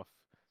it off.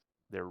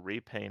 They're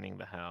repainting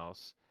the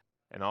house,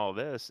 and all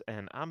this.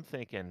 And I'm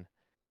thinking,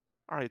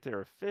 all right,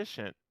 they're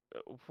efficient.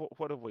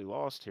 What have we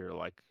lost here?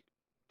 Like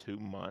 2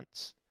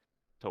 months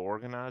to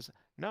organize?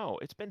 No,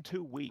 it's been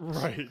 2 weeks.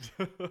 Right.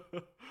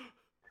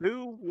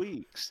 2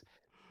 weeks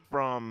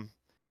from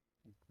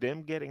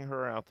them getting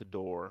her out the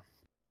door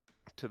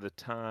to the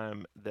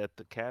time that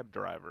the cab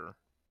driver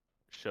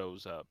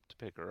shows up to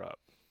pick her up.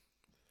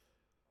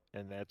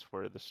 And that's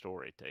where the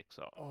story takes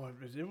off. Oh,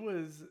 it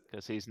was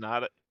Because he's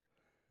not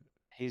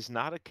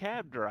a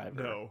cab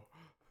driver. no.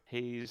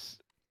 He's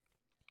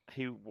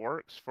he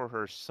works for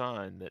her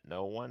son that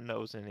no one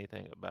knows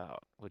anything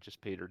about, which is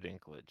Peter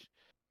Dinklage.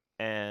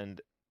 And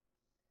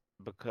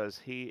because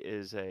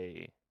he's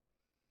a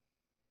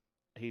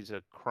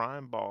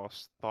crime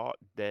boss thought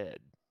dead,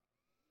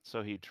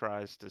 so he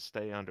tries to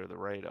stay under the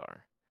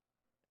radar.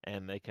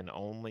 And they can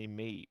only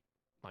meet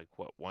like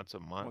what, once a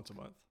month Once a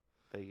month.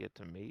 they get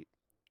to meet.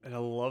 And I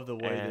love the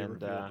way they And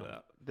revealed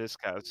that. this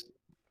guy's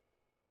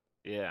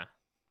yeah,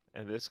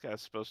 and this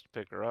guy's supposed to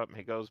pick her up, and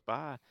he goes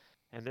by,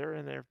 and they're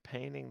in there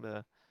painting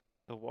the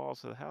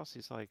walls of the house.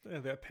 He's like, Yeah,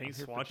 they have "I'm paint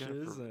here for swatches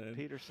Jennifer and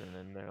Peterson,"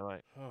 and they're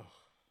like, oh.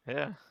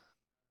 "Yeah."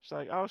 She's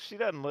like, "Oh, she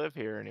doesn't live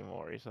here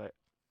anymore." He's like,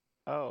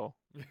 "Oh,"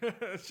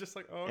 It's just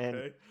like, oh, and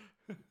okay.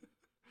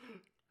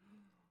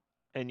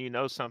 and you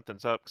know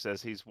something's up because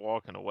as he's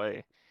walking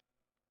away,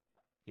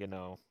 you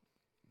know,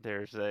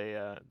 there's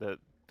the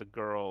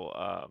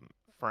girl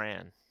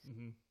Fran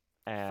Mm-hmm.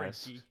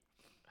 asks, Frankie.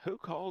 "Who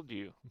called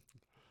you?"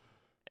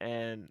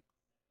 And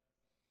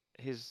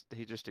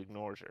he just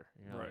ignores her.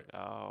 You're Right. like,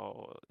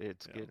 "Oh,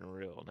 it's Yeah. getting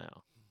real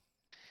now."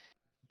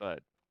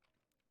 But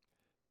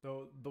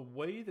Though the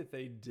way that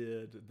they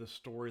did the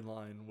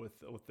storyline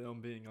with them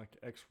being like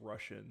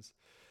ex-Russians,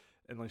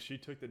 and like she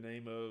took the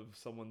name of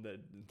someone that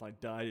like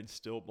died and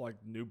still like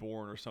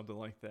newborn or something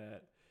like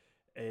that,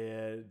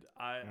 and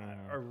I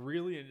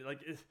really like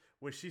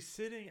when she's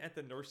sitting at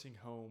the nursing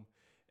home,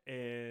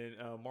 and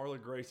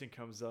Marla Grayson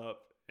comes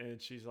up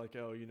and she's like,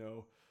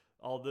 oh,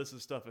 all this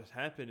and stuff is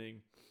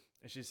happening,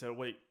 and she said,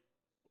 wait,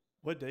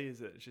 what day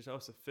is it? And she said, oh,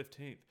 it's the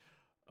 15th.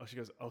 Oh, she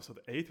goes, oh, so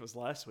the 8th was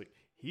last week.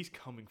 He's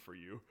coming for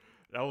you.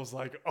 And I was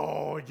like,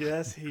 oh,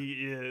 yes, he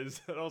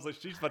is. And I was like,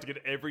 she's about to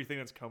get everything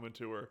that's coming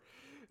to her.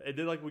 And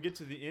then, like, we get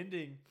to the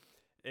ending.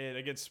 And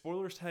again,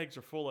 spoilers tags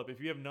are full up. If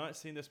you have not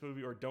seen this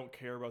movie or don't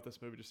care about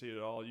this movie to see it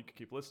at all, you can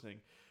keep listening,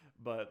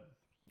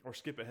 or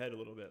skip ahead a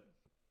little bit.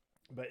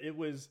 But it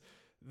was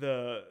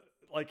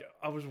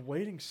I was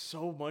waiting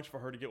so much for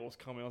her to get what was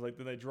coming. I was like,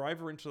 then they drive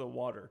her into the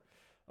water.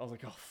 I was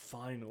like, oh,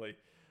 finally.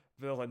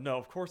 They're like, no,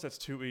 of course that's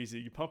too easy.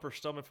 You pump her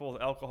stomach full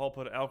of alcohol,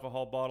 put an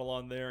alcohol bottle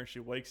on there, and she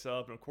wakes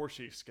up, and of course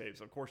she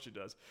escapes. Of course she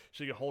does.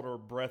 She can hold her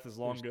breath as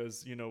There's long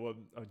as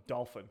a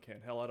dolphin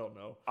can. Hell, I don't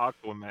know.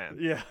 Aquaman.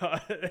 Yeah,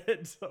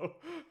 and so,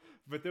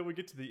 but then we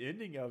get to the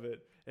ending of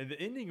it, and the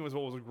ending was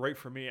what was great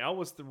for me. I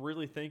was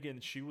really thinking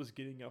she was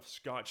getting off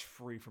scotch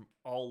free from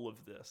all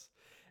of this,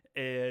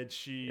 and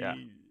Yeah.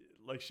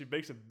 she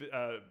makes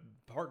a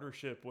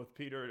partnership with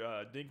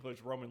Peter Dinklage,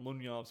 Roman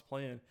Lunyov's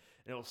plan,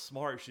 and it was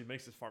smart. She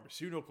makes this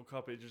pharmaceutical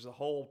company, just a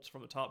whole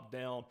from the top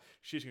down.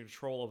 She's in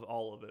control of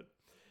all of it.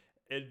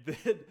 And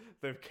then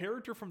the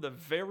character from the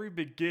very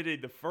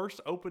beginning, the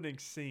first opening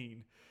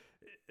scene,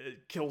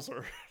 it kills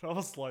her. I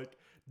was like,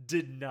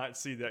 did not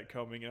see that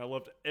coming, and I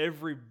loved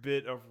every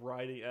bit of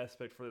writing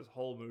aspect for this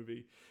whole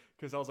movie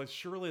because I was like,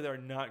 surely they're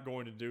not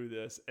going to do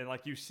this. And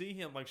like you see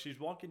him, like she's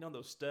walking down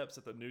those steps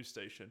at the news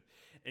station,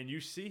 and you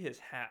see his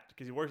hat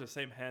because he wears the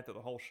same hat through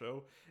the whole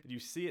show, and you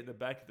see it in the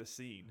back of the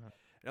scene.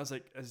 And I was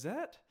like, is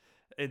that?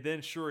 And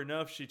then sure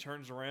enough, she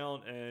turns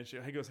around and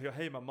he goes,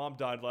 hey, my mom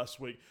died last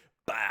week.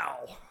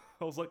 Bow.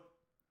 I was like,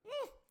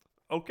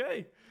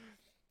 okay.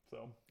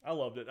 So I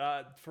loved it.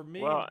 For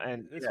me, Well,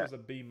 and this yeah, was a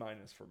B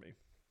minus for me.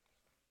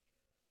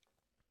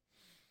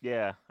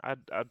 yeah,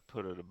 I'd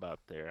put it about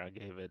there. I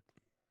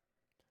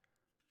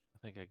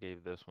think I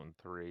gave this one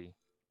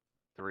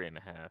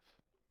 3.5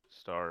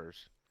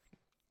 stars.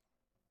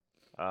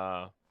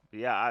 Uh, but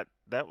yeah,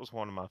 that was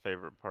one of my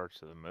favorite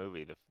parts of the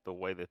movie, the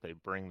way that they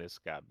bring this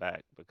guy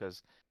back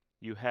because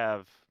you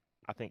have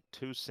I think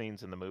two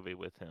scenes in the movie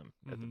with him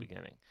at the Mm-hmm.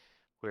 beginning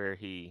where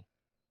he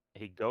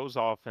goes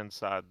off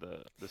inside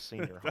the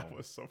senior That home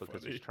was so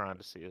because he's funny. trying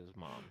to see his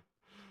mom.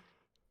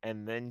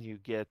 And then you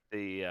get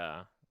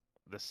the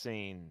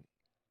scene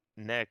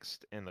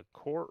next in the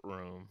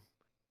courtroom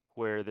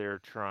where they're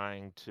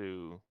trying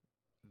to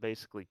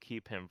basically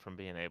keep him from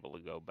being able to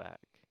go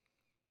back.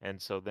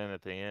 And so then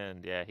at the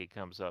end, yeah, he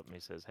comes up and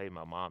he says, "Hey,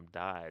 my mom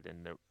died,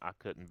 and I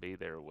couldn't be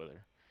there with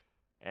her."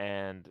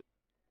 And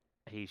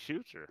he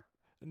shoots her.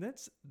 And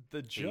that's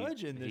the He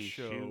judge in this he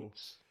show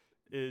shoots.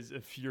 is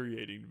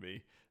infuriating to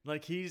me.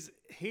 Like he's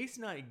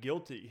not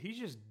guilty. He's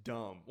just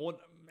dumb. Well,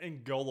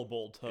 and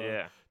gullible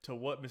Yeah, to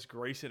what Miss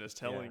Grayson is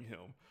yeah, telling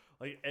him.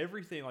 Like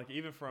everything, like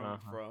even uh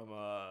huh, from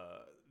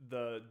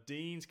the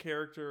Dean's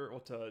character, or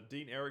to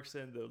Dean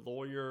Erickson, the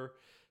lawyer,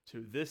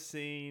 to this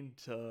scene,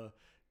 to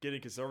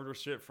getting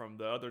conservatorship from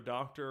the other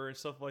doctor and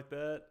stuff like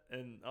that.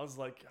 And I was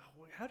like,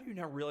 how do you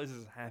not realize this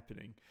is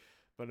happening?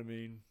 But I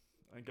mean,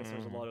 I guess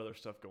there's a hmm lot of other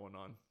stuff going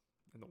on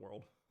in the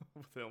world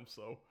with him.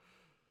 So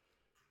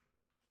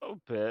a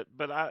little bit.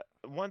 But I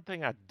one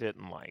thing I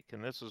didn't like,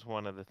 and this was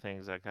one of the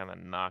things that kind of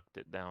knocked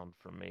it down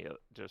for me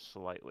just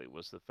slightly,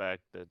 was the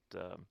fact that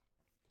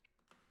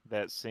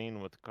that scene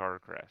with the car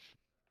crash.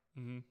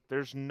 mm-hmm.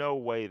 There's no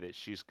way that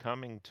she's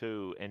coming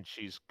to and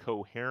she's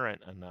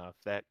coherent enough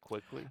that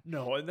quickly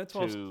No, and that's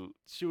why to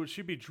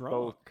she'd be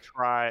both drunk.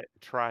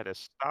 try to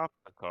stop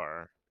the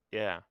car,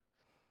 yeah,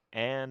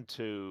 and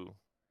to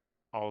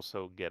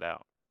also get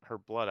out. Her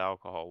blood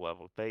alcohol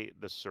level,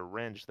 the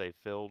syringe they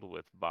filled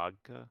with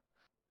vodka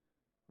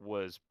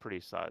was pretty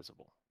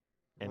sizable,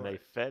 and they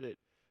Right. fed it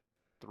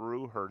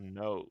through her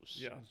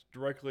nose. Yeah,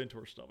 directly into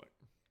her stomach.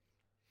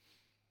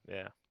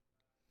 Yeah.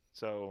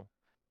 So,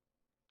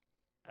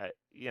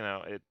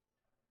 it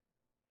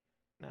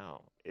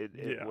no, it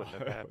Yeah, wouldn't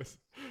have it happened. was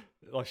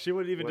like she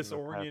wasn't even Wouldn't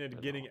have happened disoriented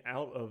at getting all.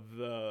 out of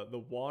the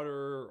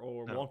water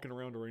or No. walking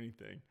around or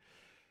anything.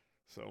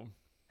 So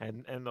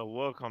And the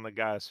look on the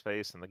guy's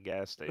face in the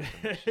gas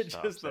station when she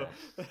just stops the in.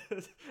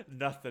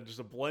 nothing, just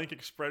a blank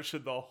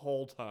expression the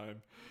whole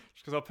time.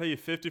 Just because I'll pay you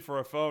 50 for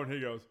a phone, he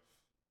goes.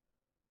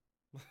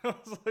 I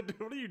was like, dude,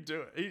 what are you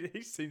doing?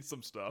 He's seen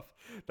some stuff.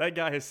 That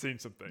guy has seen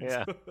some things.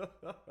 Yeah,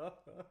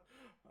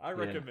 I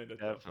yeah, recommend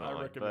it though. I definitely.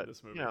 recommend But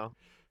this you movie. know,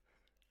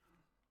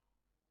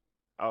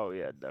 oh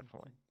yeah,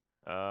 definitely.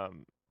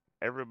 Um,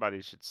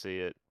 Everybody should see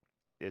it.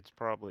 It's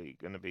probably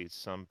going to be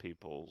some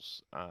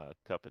people's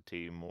cup of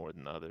tea more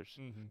than others.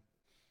 Hmm.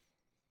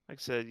 Like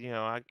I said,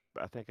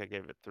 I think I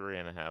gave it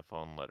 3.5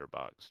 on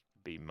Letterboxd,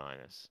 B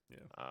minus.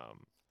 Yeah.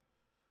 Um,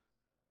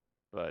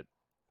 but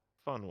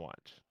fun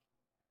watch.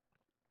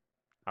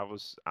 I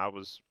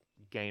was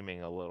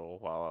gaming a little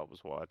while I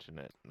was watching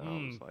it, and I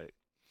was Mm, like,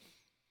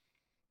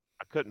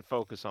 I couldn't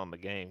focus on the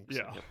game because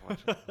I yeah. kept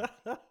watching the game.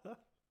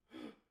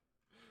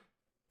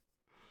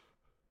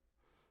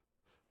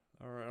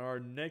 All right, our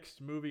next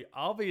movie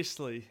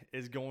obviously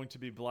is going to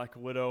be Black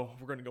Widow.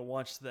 We're going to go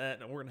watch that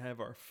and we're going to have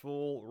our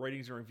full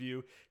ratings and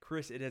review.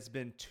 Chris, it has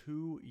been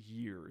 2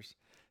 years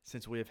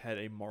since we have had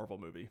a Marvel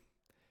movie.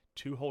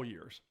 2 whole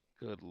years.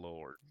 Good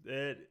Lord.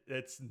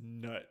 It's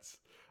nuts.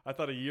 I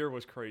thought a year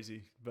was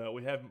crazy, but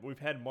we've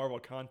had Marvel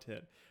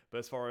content, but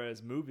as far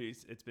as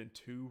movies, it's been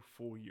 2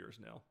 full years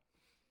now.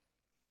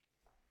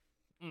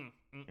 Mm,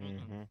 mm, mm,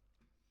 mm. Hmm.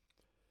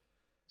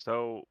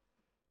 So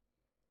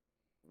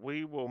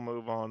we will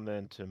move on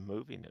then to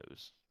movie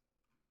news.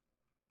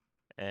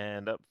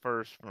 And up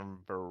first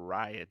from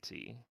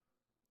Variety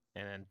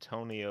and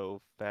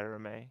Antonio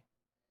Ferrame,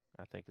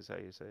 I think is how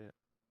you say it.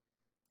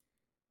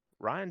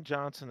 Ryan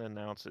Johnson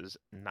announces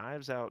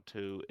Knives Out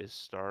 2 is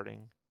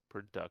starting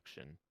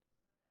production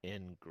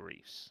in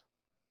Greece.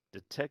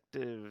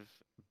 Detective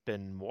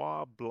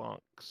Benoit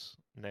Blanc's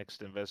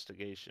next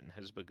investigation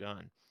has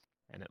begun,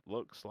 and it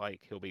looks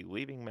like he'll be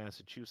leaving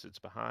Massachusetts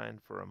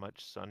behind for a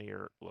much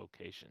sunnier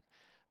location.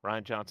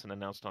 Ryan Johnson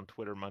announced on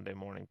Twitter Monday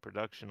morning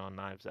production on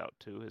Knives Out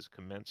 2 has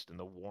commenced in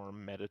the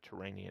warm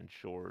Mediterranean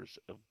shores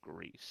of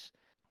Greece.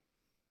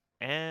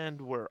 And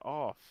we're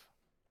off,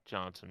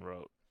 Johnson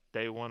wrote.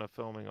 Day one of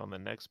filming on the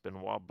next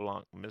Benoit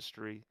Blanc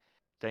mystery.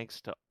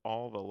 Thanks to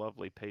all the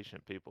lovely,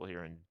 patient people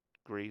here in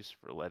Greece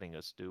for letting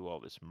us do all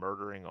this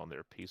murdering on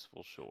their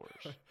peaceful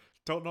shores.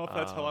 Don't know if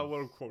that's how I Um,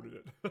 would have quoted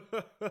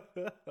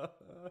it.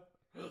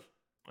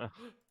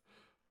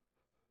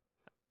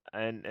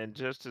 and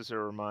just as a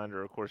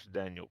reminder, of course,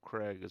 Daniel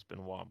Craig has been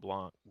Benoit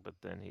Blanc, but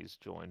then he's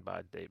joined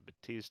by Dave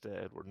Bautista,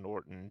 Edward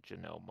Norton,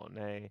 Janelle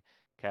Monáe,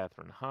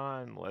 Kathryn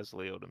Hahn,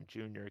 Leslie Odom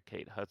Jr.,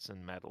 Kate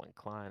Hudson, Madeline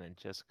Klein, and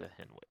Jessica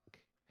Henwick.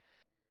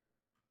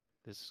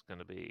 This is going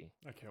to be,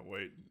 I can't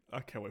wait. I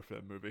can't wait for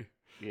that movie.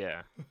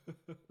 yeah,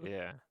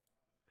 yeah.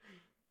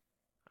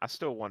 I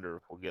still wonder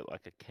if we'll get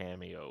like a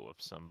cameo of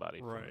somebody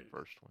from the Right.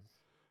 first one.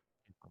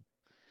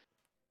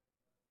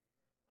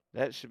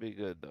 That should be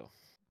good, though.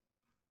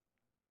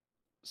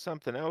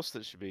 Something else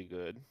that should be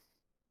good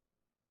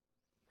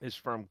is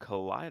from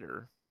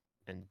Collider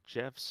and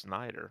Jeff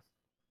Snyder.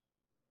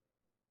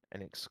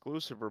 An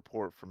exclusive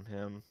report from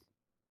him.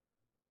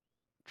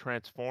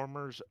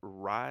 Transformers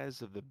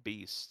Rise of the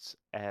Beasts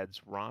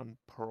adds Ron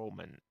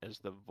Perlman as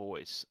the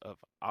voice of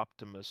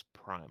Optimus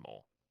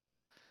Primal.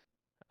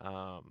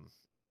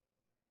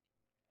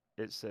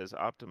 It says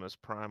Optimus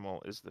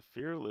Primal is the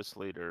fearless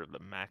leader of the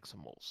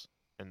Maximals,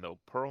 and though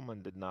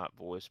Perlman did not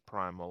voice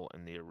Primal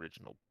in the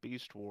original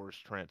Beast Wars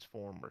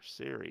Transformers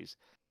series,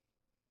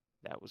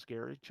 that was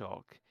Gary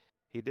Chalk,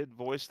 he did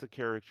voice the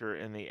character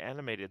in the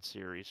animated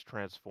series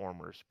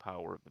Transformers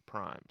Power of the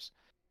Primes.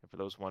 And for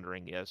those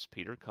wondering, yes,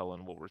 Peter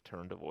Cullen will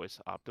return to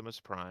voice Optimus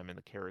Prime in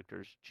the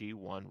character's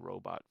G1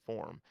 robot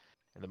form,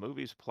 and the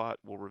movie's plot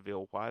will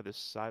reveal why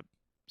this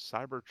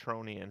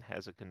Cybertronian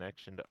has a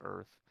connection to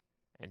Earth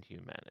and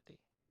humanity.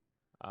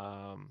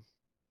 Um,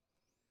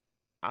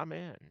 I'm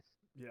in.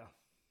 Yeah.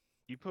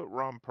 You put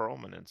Ron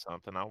Perlman in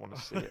something, I want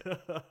to see it.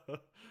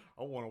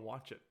 I want to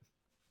watch it.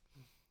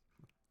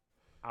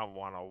 I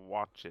want to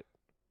watch it.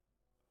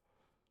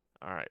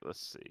 All right, let's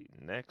see.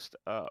 Next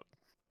up.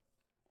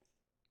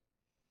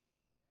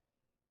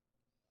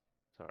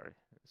 Sorry,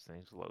 this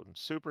thing's loading.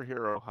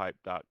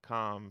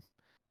 SuperheroHype.com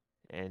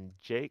and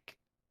Jake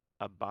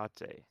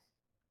Abate.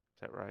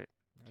 Is that right?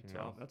 Do you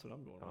know? That's what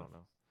I'm going I with. don't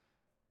know.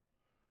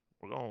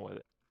 We're going with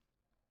it.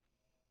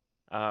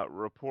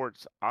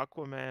 Reports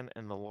Aquaman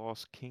and the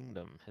Lost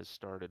Kingdom has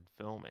started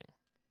filming.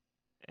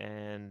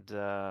 And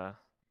let's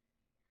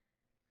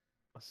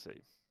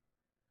see.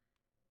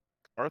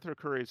 Arthur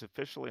Curry is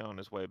officially on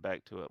his way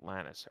back to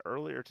Atlantis.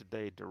 Earlier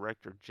today,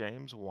 director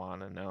James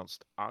Wan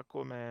announced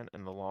Aquaman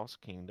and the Lost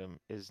Kingdom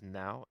is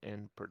now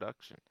in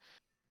production.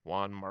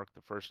 Wan marked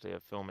the first day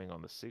of filming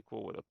on the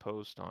sequel with a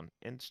post on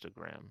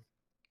Instagram,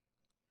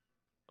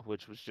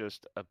 which was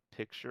just a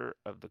picture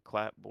of the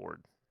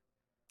clapboard.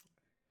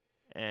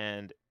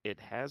 And it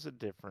has a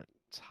different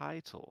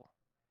title.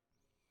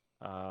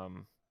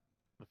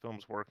 The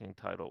film's working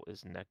title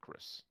is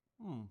Necrus.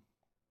 Hmm.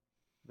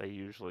 They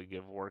usually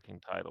give working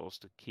titles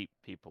to keep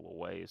people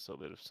away so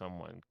that if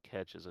someone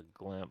catches a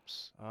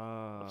glimpse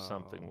of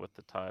something with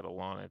the title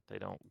on it, they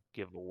don't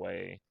give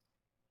away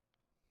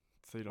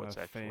So you don't what's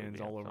have actually fans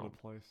being all over the filmed.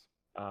 place.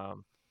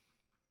 Um,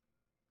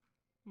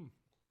 Hmm.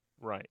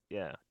 right,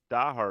 yeah.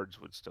 Diehards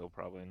would still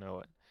probably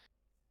know it.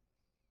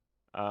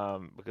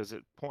 Because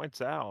it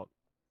points out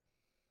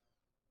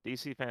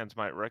DC fans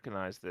might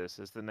recognize this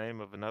as the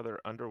name of another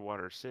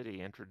underwater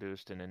city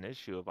introduced in an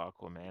issue of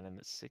Aquaman in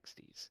the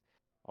 60s.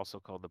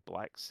 Also called the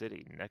Black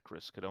City,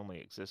 Necrus could only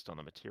exist on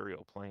the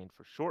material plane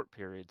for short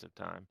periods of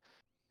time,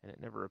 and it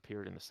never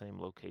appeared in the same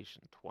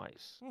location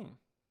twice. Hmm.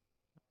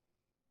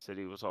 The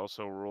city was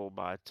also ruled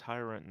by a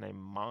tyrant named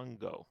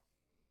Mongo,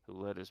 who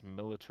led his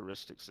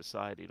militaristic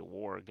society to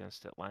war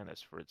against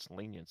Atlantis for its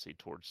leniency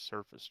towards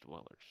surface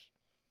dwellers.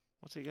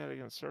 What's he got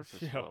against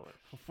surface Yeah. dwellers?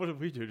 What did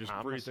we do? Just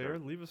I'm a breathe air?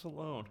 surf. Leave us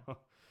alone.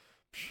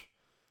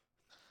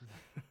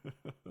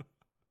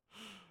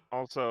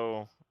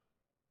 Also,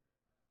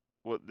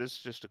 well, this is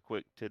just a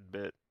quick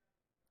tidbit.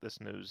 This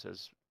news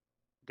has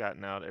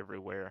gotten out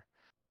everywhere.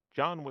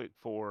 John Wick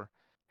 4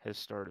 has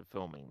started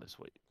filming this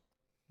week.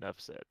 Enough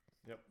said.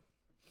 Yep.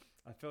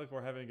 I feel like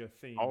we're having a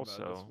theme this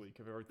Also, week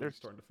of everything there's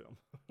starting to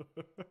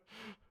film.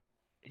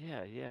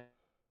 yeah.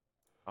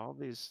 All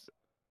these,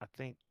 I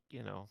think,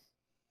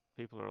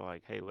 people are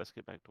like, hey, let's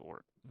get back to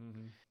work.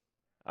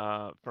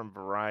 Mm-hmm. From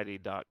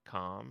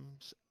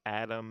Variety.com's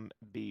Adam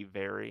B.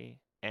 Very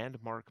and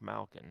Mark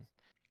Malkin,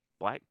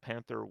 Black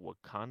Panther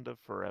Wakanda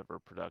Forever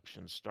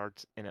production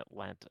starts in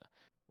Atlanta.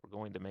 We're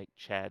going to make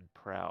Chad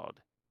proud,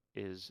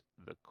 is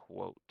the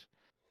quote.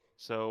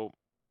 So,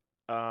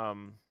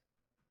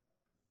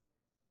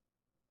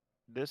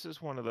 this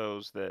is one of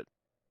those that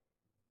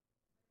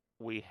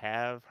we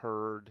have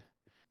heard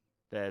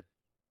that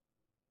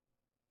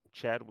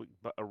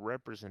a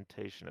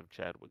representation of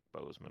Chadwick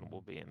Boseman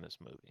will be in this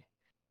movie.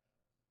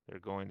 They're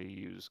going to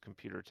use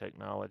computer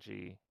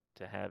technology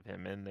to have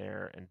him in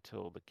there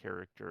until the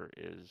character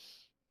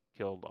is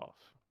killed off.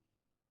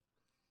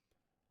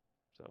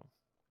 So,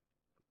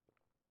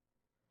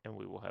 and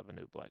we will have a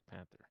new Black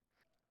Panther.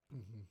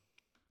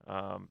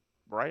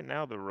 Right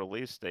now, the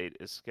release date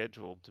is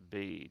scheduled to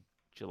be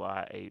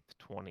July 8th,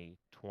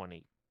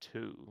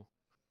 2022.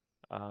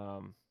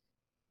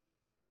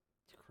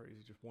 It's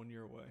crazy, just 1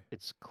 year away.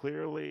 It's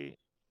clearly,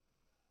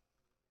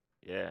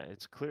 yeah,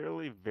 it's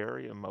clearly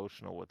very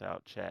emotional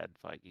without Chad,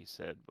 Feige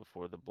said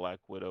before the Black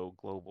Widow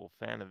Global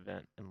Fan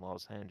event in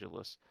Los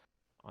Angeles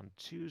on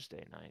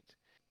Tuesday night.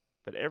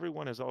 But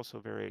everyone is also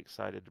very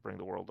excited to bring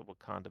the world of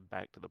Wakanda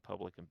back to the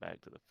public and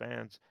back to the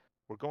fans.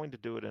 We're going to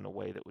do it in a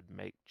way that would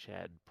make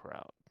Chad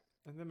proud.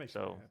 And that makes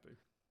me So happy.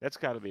 that's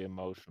got to be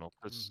emotional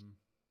because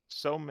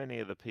so many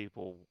of the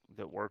people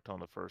that worked on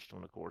the first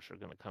one, of course, are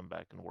going to come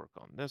back and work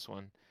on this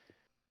one,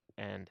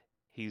 and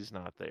he's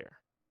not there.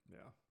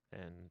 Yeah.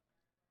 And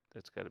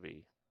that's got to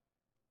be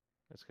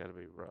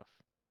rough.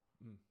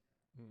 Mm.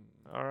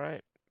 All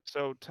right.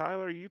 So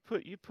Tyler, you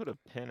put a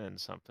pin in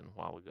something a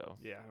while ago.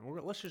 Yeah,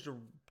 and let's just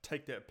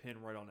take that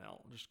pin right on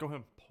out. Just go ahead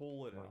and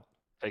pull it out.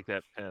 Take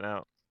that pin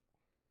out.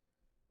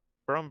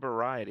 From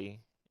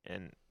Variety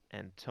and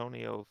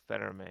Antonio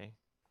Ferme,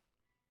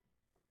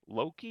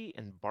 Loki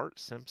and Bart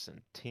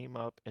Simpson team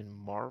up in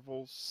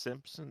Marvel's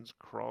Simpsons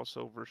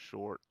crossover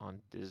short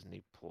on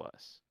Disney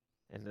Plus.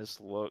 And this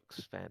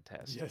looks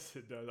fantastic. Yes,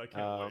 it does. I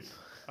can't wait.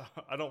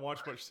 I don't watch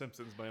much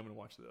Simpsons, but I'm going to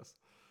watch this.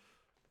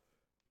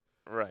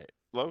 Right.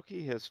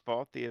 Loki has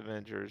fought the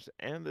Avengers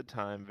and the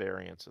Time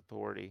Variance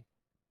Authority,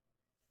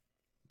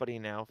 but he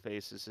now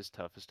faces his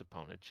toughest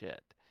opponent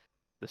yet,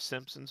 the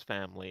Simpsons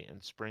family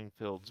and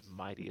Springfield's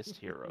mightiest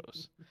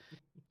heroes.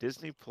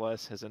 Disney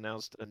Plus has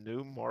announced a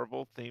new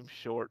Marvel-themed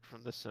short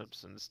from The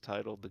Simpsons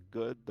titled The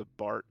Good, the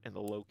Bart, and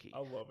the Loki. I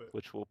love it.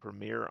 Which will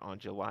premiere on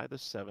July the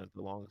 7th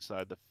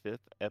alongside the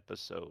 5th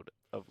episode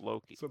of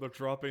Loki. So they're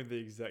dropping the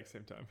exact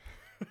same time.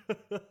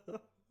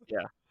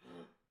 Yeah.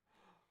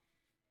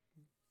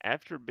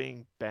 After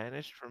being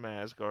banished from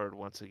Asgard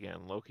once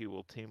again, Loki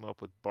will team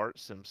up with Bart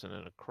Simpson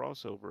in a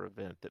crossover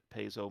event that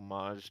pays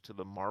homage to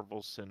the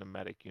Marvel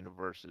Cinematic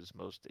Universe's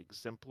most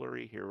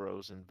exemplary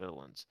heroes and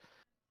villains.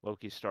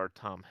 Loki star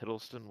Tom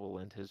Hiddleston will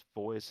lend his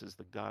voice as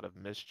the God of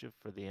Mischief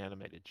for the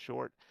animated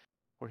short,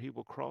 where he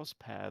will cross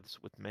paths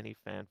with many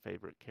fan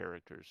favorite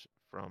characters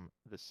from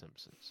The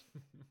Simpsons.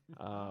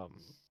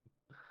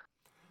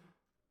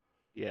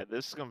 Yeah,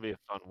 this is going to be a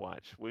fun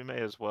watch. We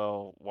may as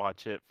well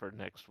watch it for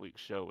next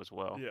week's show as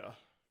well. Yeah.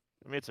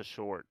 I mean, it's a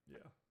short. Yeah.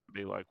 It'd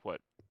be like, what,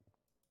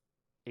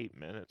 8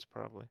 minutes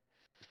probably?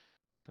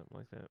 Something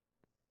like that.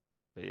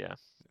 But yeah.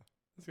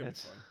 It's going to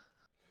be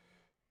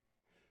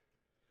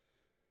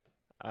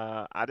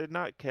fun. I did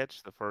not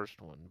catch the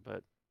first one,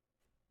 but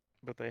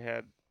they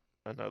had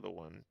another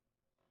one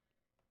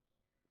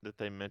that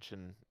they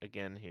mention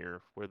again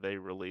here where they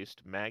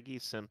released Maggie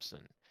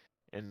Simpson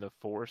in The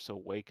Force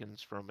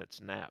Awakens from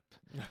its nap.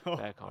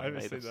 Back on I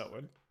haven't seen that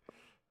one.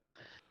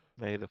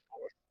 May the 4th.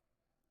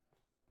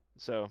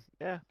 So,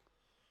 yeah.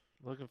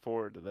 Looking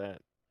forward to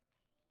that.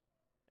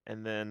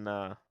 And then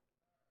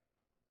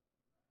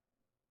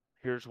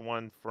here's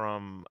one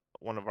from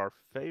one of our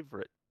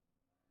favorite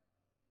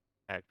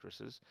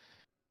actresses,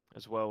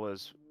 as well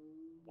as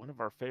one of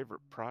our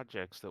favorite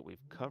projects that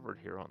we've covered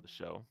here on the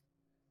show.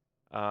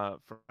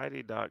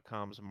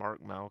 Variety.com's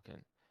Mark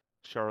Malkin.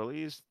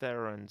 Charlize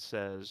Theron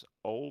says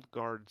Old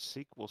Guard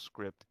sequel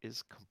script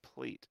is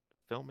complete,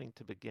 filming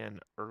to begin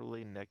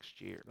early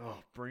next year.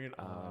 Oh, bring it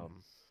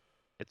on.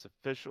 It's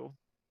official.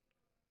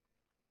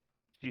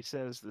 She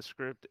says the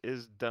script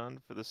is done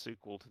for the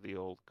sequel to The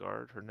Old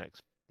Guard, her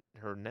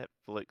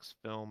Netflix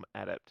film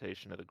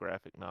adaptation of the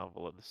graphic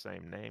novel of the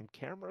same name.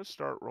 Cameras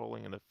start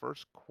rolling in the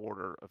first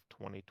quarter of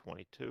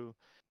 2022.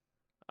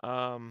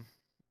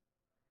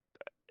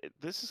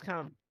 This is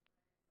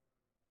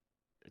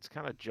it's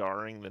kind of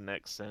jarring, the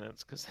next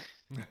sentence, because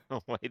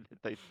the way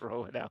that they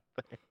throw it out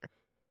there.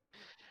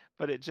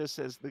 But it just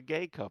says the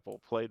gay couple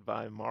played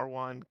by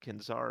Marwan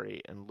Kenzari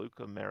and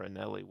Luca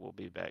Marinelli will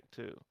be back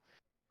too.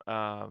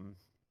 Couldn't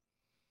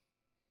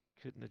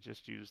have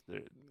just used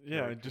the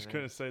I just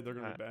couldn't say they're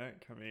gonna be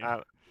back. I mean,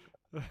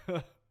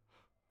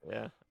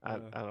 I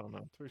don't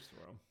know. Twist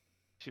throw.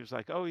 She was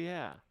like, "Oh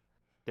yeah,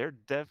 they're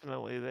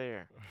definitely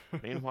there."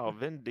 Meanwhile,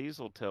 Vin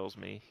Diesel tells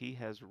me he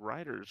has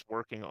writers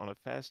working on a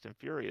Fast and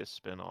Furious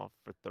spinoff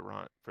for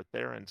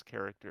Theron's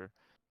character,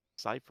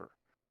 Cypher.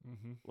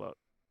 Look,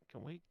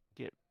 can we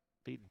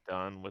be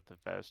done with the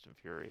Fast and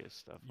Furious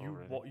stuff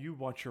already? You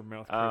watch your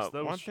mouth, Chris.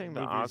 Those one thing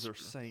movies are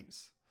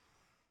saints.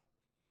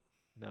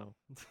 No.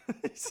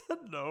 He said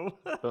no.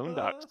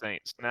 Boondock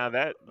Saints. Now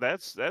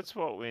that's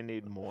what we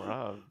need more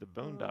of. The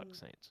Boondock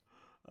Saints.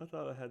 I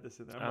thought I had this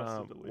in there. I must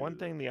have deleted one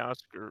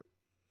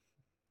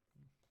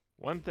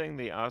thing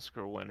the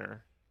Oscar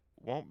winner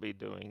won't be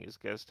doing is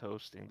guest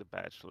hosting The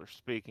Bachelor.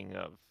 Speaking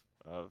of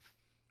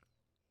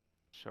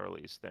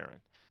Charlize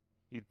Theron.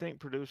 You'd think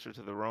producers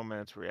of the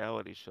romance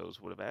reality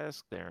shows would have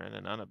asked Theron,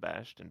 an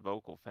unabashed and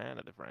vocal fan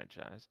of the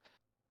franchise.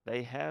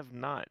 They have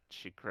not,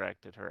 she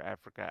corrected her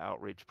Africa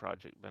Outreach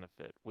Project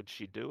benefit. Would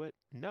she do it?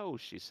 No,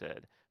 she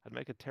said. I'd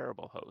make a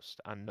terrible host.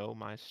 I know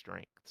my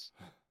strengths.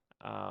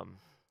 Um,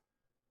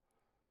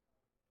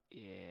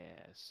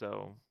 yeah,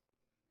 so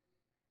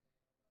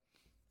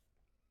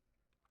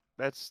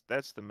that's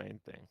the main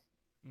thing.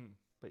 Mm.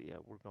 But yeah,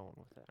 we're going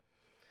with that.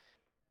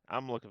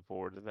 I'm looking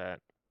forward to that.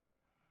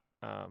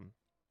 Um,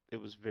 it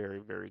was very,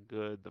 very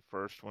good. The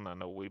first one, I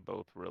know we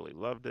both really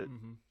loved it,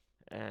 Mm-hmm.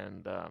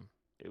 and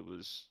it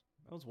was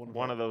That was one of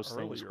one our of those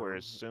things where earlier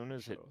as soon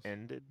as it shows.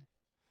 ended,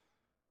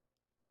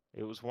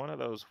 it was one of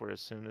those where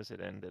as soon as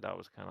it ended, I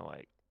was kind of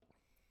like,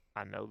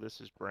 I know this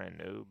is brand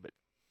new, but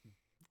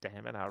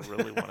damn it, I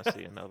really want to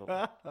see another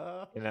one.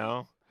 You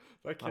know,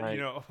 Okay, like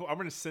I'm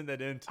gonna send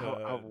that in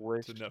I to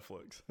wish,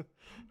 Netflix.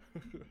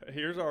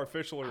 Here's our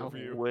official I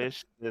review.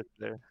 wish that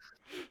there,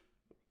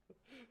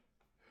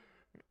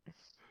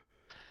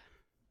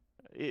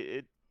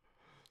 it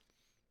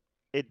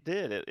it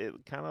did. It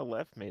kind of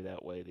left me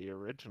that way, the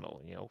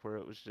original, where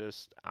it was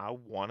just, I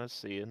want to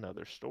see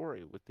another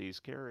story with these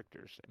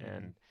characters, Mm-hmm.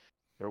 and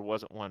there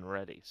wasn't one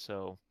ready.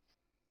 So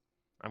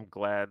I'm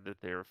glad that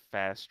they're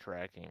fast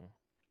tracking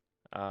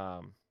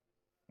um,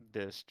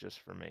 this just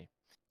for me.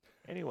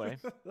 Anyway,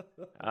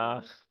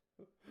 uh,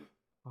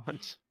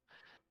 once,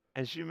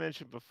 as you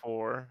mentioned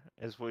before,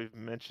 as we've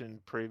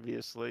mentioned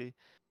previously,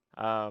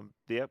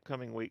 the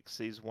upcoming week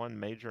sees one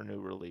major new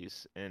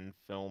release in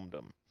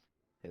filmdom.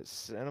 At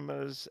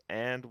cinemas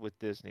and with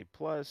Disney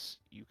Plus,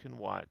 you can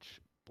watch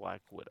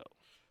Black Widow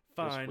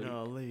this week,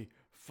 Finally,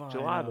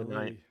 July the 9th.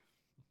 finally.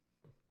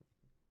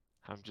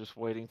 I'm just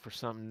waiting for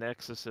some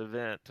Nexus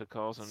event to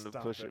cause them to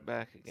Stop push it. it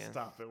back again.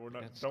 Stop it. We're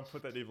not. It's, Don't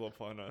put that evil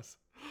upon us.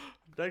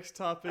 Next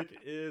topic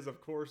is, of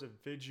course,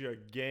 Nvidia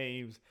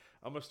Games.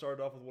 I'm gonna start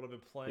off with what I've been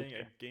did playing. you?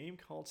 A game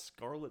called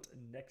Scarlet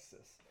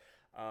Nexus.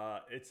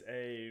 It's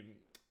a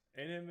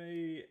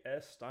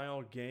anime-s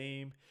style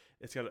game.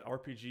 It's got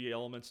RPG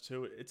elements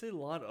to it. It's a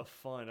lot of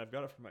fun. I've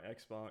got it for my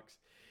Xbox,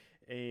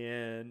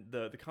 and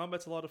the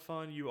combat's a lot of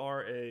fun. You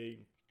are a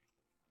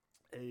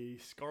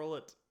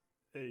Scarlet.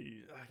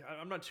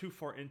 I'm not too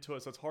far into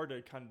it, so it's hard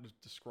to kind of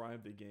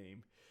describe the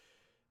game.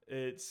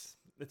 It's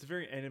a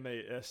very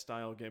anime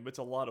style game, but it's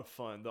a lot of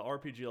fun. The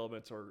RPG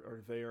elements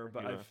are there, Are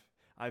but you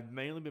I've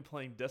mainly been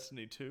playing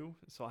Destiny 2,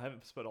 so I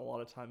haven't spent a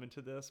lot of time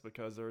into this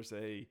because there's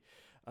a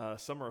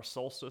summer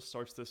solstice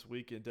starts this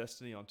week in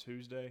Destiny on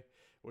Tuesday,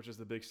 which is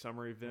the big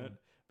summer event. mm.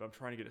 But I'm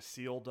trying to get a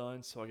seal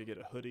done so I can get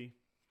a hoodie.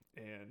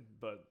 And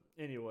but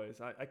anyways,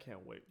 I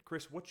can't wait.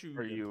 Chris, what you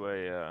are been you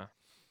playing? a uh,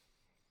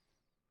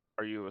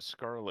 are you a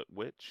Scarlet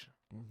Witch?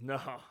 No,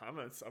 I'm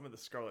in the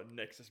Scarlet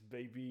Nexus,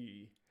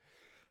 baby.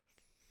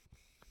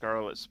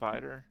 Scarlet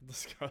Spider? The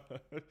Scarlet. I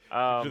could do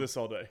Um, this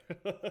all day.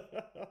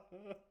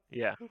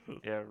 yeah,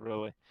 yeah,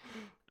 really.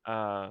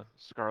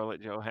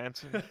 Scarlett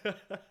Johansson.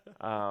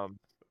 Um,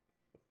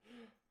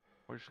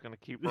 we're just gonna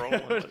keep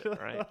rolling with it,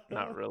 right?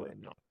 Not really,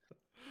 no.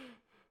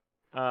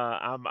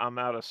 I'm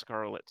out of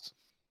Scarlets.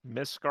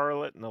 Miss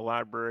Scarlet in the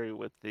library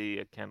with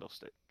the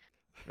candlestick.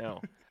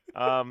 No.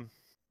 Um,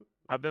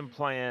 I've been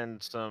playing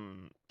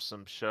some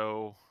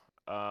show.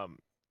 Um,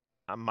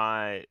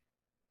 my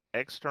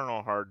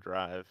external hard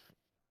drive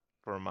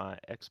for my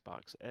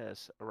Xbox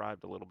S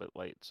arrived a little bit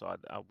late, so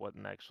I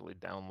wasn't actually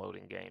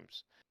downloading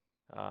games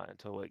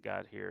until it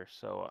got here.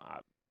 So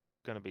I'm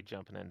gonna be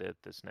jumping into it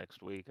this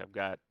next week. I've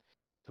got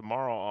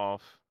tomorrow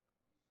off.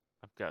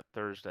 I've got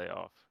Thursday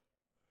off.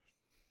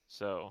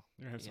 So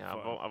You're gonna have some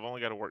yeah, fun. I've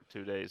only got to work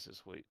 2 days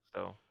this week.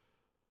 So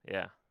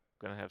yeah,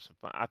 gonna have some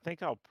fun. I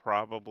think I'll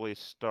probably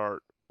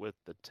start with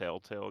the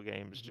Telltale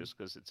games Hmm. just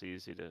because it's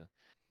easy to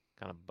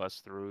kind of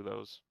bust through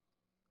those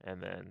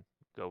and then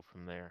go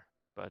from there.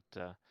 But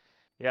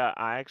yeah,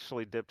 I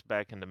actually dipped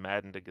back into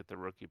Madden to get the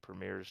rookie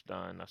premieres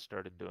done. I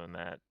started doing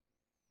that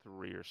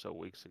 3 or so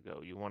weeks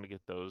ago. You want to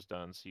get those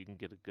done so you can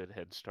get a good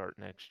head start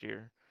next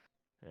year.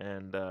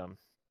 And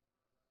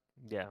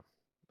yeah,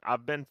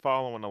 I've been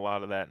following a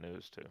lot of that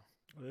news too.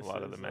 A This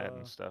lot of the is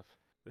Madden stuff.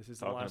 this is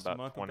the Talking last about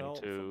month without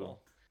 22.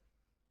 football.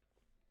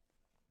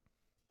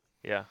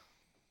 Yeah,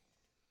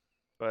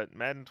 but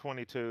Madden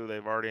 22,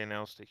 they've already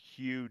announced a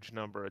huge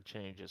number of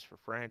changes for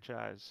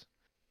franchise.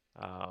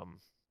 Um,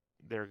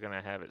 they're going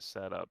to have it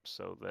set up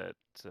so that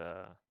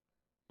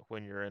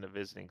when you're in a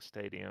visiting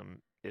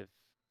stadium, if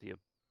the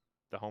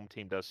the home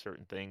team does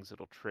certain things,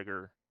 it'll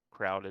trigger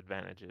crowd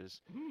advantages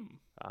Hmm.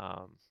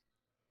 um,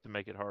 to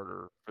make it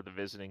harder for the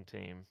visiting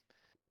team.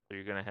 So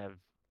you're going to have,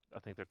 I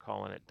think they're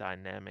calling it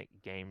dynamic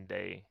game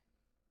day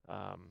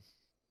um,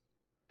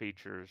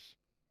 features,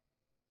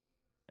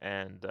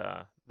 and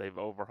they've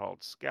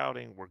overhauled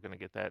scouting. We're going to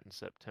get that in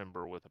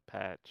September with a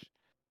patch,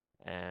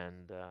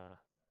 and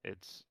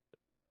it's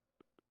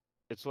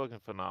it's looking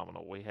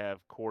phenomenal. We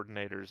have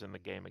coordinators in the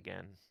game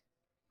again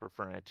for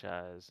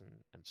franchise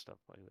and stuff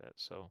like that.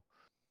 So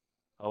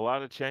a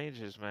lot of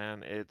changes,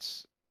 man.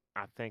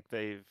 I think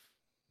they've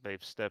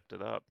stepped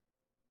it up.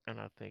 And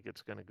I think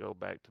it's going to go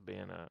back to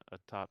being a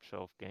top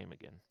shelf game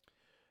again.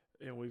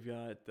 And we've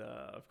got,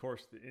 of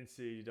course, the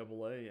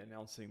NCAA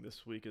announcing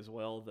this week as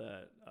well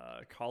that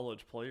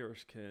college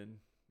players can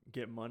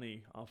get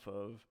money off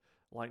of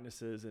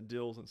likenesses and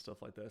deals and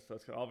stuff like that. So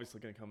that's obviously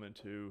going to come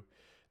into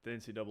the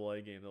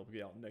NCAA game that'll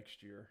be out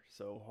next year.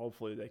 So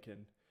hopefully they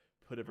can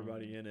put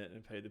everybody in it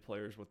and pay the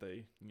players what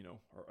they,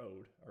 are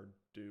owed or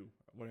do,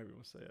 whatever you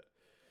want to say it.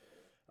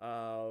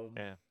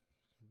 Yeah.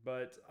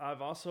 But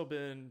I've also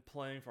been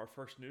playing for our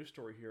first news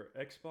story here.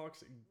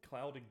 Xbox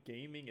Cloud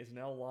Gaming is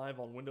now live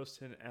on Windows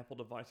 10 and Apple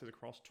devices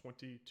across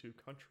 22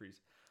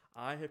 countries.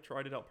 I have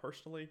tried it out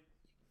personally.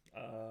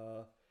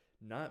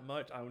 Not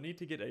much. I would need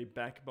to get a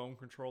backbone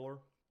controller,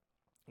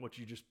 which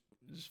you just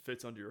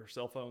fits under your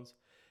cell phones,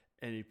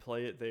 and you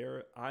play it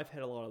there. I've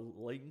had a lot of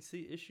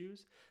latency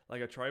issues.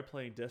 Like I tried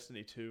playing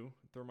Destiny 2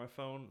 through my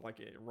phone, like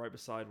right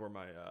beside where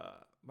my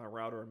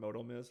router and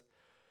modem is,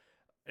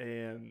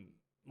 and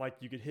like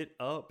you could hit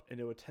up and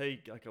it would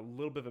take like a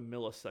little bit of a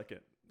millisecond.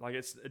 Like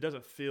it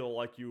doesn't feel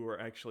like you were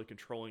actually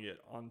controlling it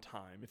on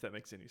time, if that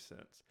makes any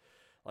sense.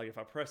 Like if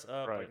I press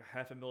up, Right. like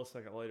half a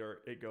millisecond later,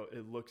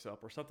 it looks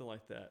up or something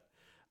like that.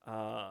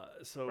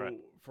 So Right.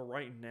 for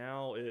right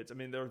now, it's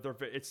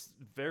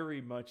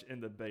very much in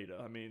the beta.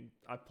 I mean,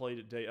 I played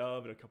it day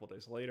of and a couple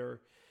days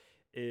later.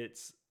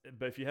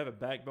 But if you have a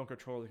backbone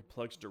controller that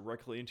plugs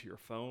directly into your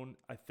phone,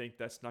 I think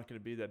that's not going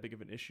to be that big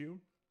of an issue.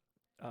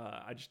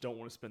 I just don't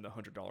want to spend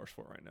 $100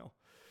 for it right now.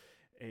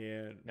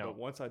 But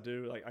once I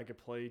do, like I could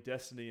play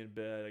Destiny in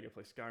bed, I could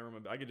play Skyrim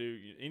in bed, I could do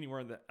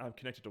anywhere that I'm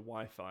connected to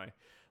Wi-Fi.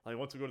 Like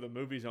once we go to the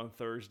movies on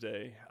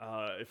Thursday,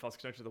 if I was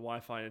connected to the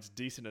Wi-Fi and it's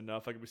decent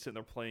enough, I could be sitting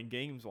there playing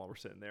games while we're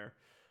sitting there.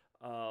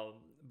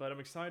 But I'm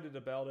excited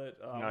about it.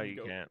 No,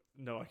 you can't.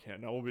 No, I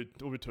can't. No,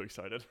 we'll be too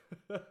excited.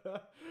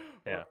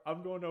 Yeah.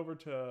 I'm going over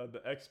to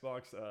the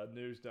Xbox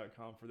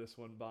News.com for this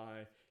one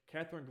by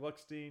Catherine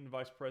Gluckstein,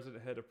 Vice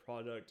President, Head of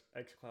Product,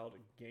 xCloud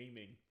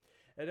Gaming.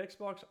 At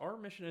Xbox, our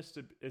mission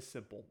is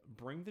simple: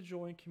 bring the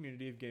joy and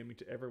community of gaming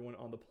to everyone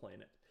on the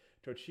planet.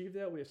 To achieve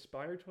that, we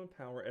aspire to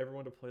empower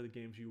everyone to play the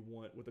games you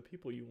want with the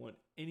people you want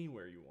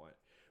anywhere you want.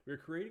 We are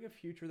creating a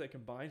future that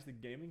combines the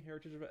gaming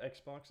heritage of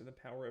Xbox and the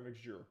power of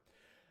Azure.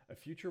 A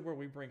future where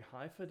we bring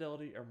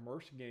high-fidelity,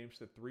 immersive games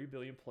to 3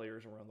 billion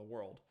players around the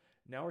world.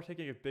 Now we're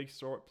taking a big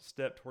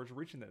step towards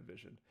reaching that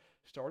vision.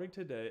 Starting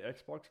today,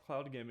 Xbox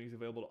Cloud Gaming is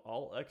available to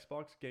all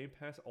Xbox Game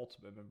Pass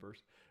Ultimate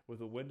members with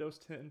the Windows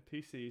 10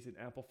 PCs and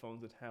Apple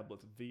phones and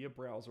tablets via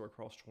browser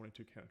across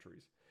 22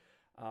 countries.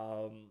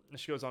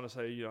 She goes on to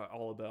say,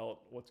 all about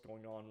what's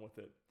going on with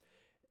it.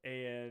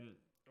 And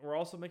we're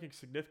also making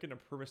significant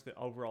improvements to the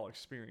overall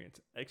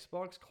experience.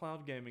 Xbox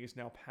Cloud Gaming is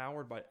now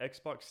powered by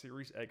Xbox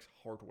Series X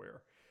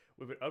hardware.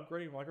 We've been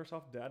upgrading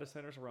Microsoft data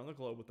centers around the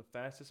globe with the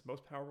fastest,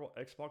 most powerful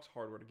Xbox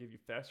hardware to give you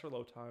faster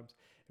load times,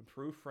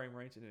 improved frame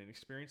rates, and an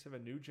experience of a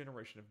new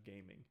generation of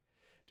gaming.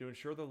 To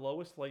ensure the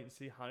lowest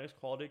latency, highest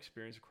quality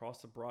experience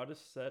across the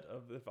broadest set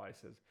of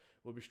devices,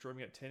 we'll be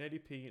streaming at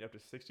 1080p and up to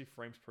 60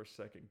 frames per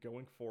second.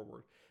 Going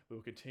forward, we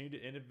will continue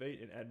to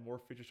innovate and add more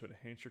features to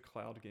enhance your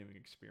cloud gaming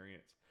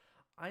experience.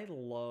 I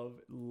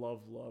love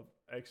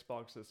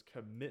Xbox's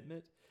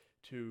commitment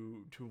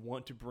to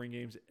want to bring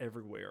games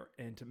everywhere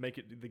and to make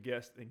it the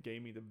guest in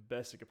gaming the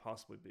best it could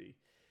possibly be.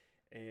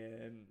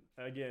 And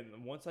again,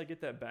 once I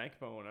get that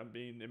backbone, I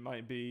mean, I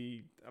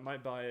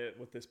might buy it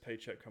with this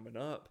paycheck coming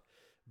up,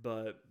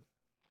 but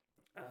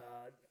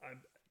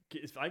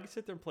if I can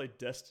sit there and play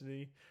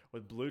Destiny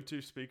with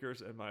Bluetooth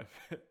speakers in my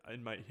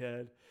in my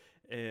head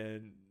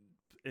and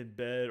in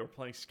bed, or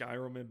playing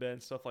Skyrim in bed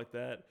and stuff like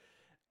that,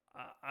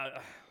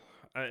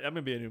 I'm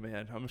gonna be a new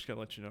man. I'm just gonna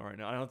let you know right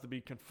now. I don't have to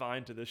be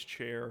confined to this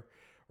chair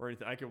or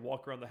anything. I can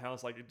walk around the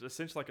house like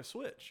essentially like a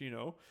switch,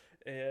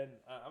 And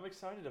I'm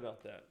excited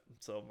about that.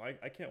 So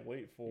I can't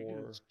wait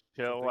for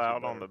chill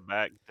out on the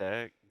back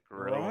deck,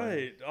 grilling.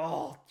 Right.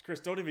 Oh, Chris,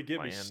 don't even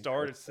get me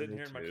started. Sitting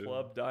here in my Destiny 2.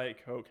 Club Diet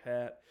Coke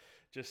hat,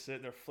 just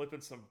sitting there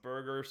flipping some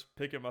burgers,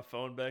 picking my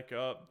phone back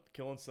up,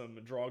 killing some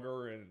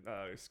Draugr and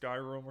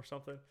Skyrim or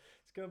something.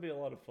 It's gonna be a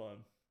lot of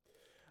fun.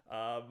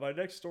 My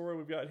next story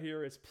we've got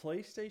here is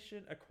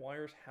PlayStation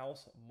acquires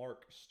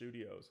Housemarque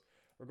Studios.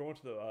 We're going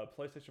to the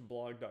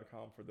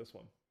PlayStationBlog.com for this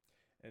one.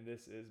 And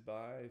this is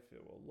by, if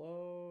it will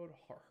load,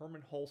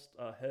 Herman Holst,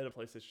 head of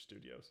PlayStation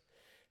Studios.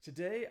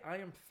 Today, I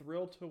am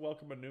thrilled to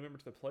welcome a new member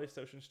to the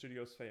PlayStation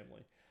Studios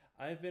family.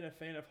 I have been a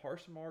fan of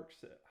Housemarque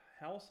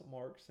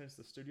since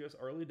the studio's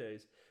early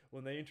days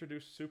when they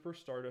introduced Super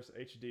Stardust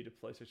HD to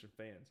PlayStation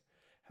fans.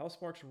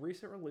 Housemarque's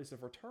recent release of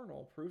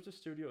Returnal proves the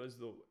studio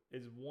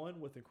is one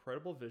with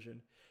incredible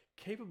vision,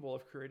 capable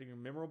of creating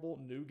memorable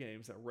new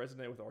games that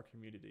resonate with our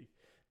community.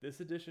 This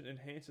edition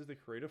enhances the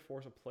creative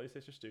force of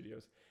PlayStation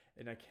Studios,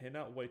 and I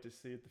cannot wait to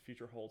see what the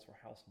future holds for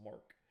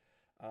Housemarque.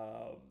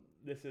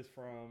 This is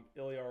from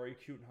Iliari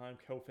Kutenheim,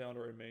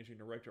 co-founder and managing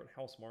director at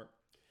Housemarque.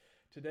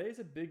 Today is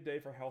a big day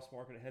for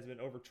Housemarque, and it has been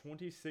over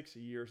 26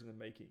 years in the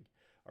making.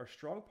 Our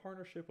strong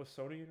partnership with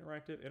Sony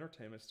Interactive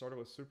Entertainment started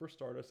with Super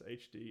Stardust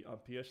HD on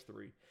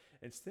PS3,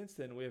 and since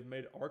then we have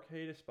made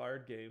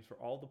arcade-inspired games for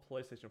all the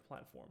PlayStation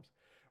platforms.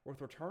 With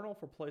Returnal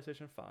for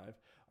PlayStation 5,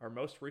 our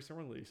most recent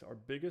release, our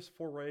biggest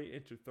foray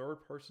into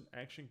third-person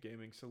action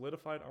gaming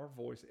solidified our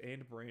voice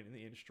and brand in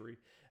the industry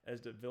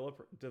as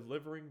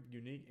delivering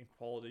unique and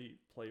quality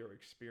player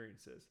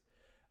experiences.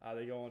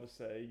 They go on to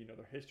say,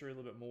 their history a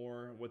little bit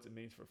more, what it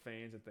means for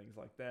fans and things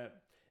like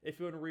that. If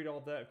you want to read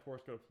all that, of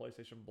course, go to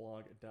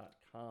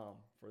PlayStationBlog.com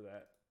for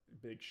that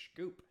big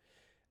scoop.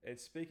 And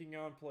speaking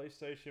on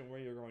PlayStation,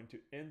 we are going to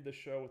end the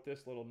show with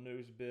this little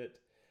news bit.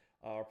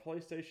 Our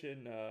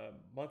PlayStation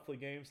monthly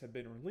games have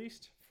been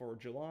released for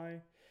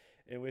July,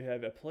 and we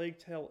have A Plague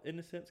Tale: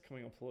 Innocence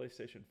coming on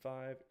PlayStation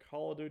 5,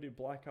 Call of Duty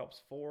Black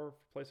Ops 4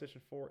 for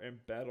PlayStation 4, and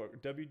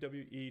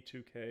WWE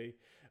 2K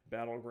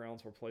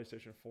Battlegrounds for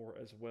PlayStation 4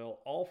 as well.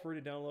 All free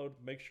to download.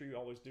 Make sure you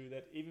always do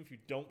that. Even if you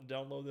don't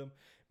download them,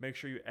 make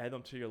sure you add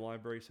them to your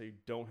library so you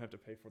don't have to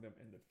pay for them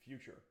in the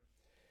future.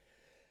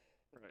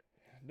 Right.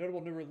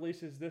 Notable new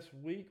releases this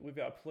week. We've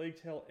got Plague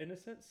Tale: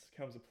 Innocence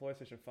comes to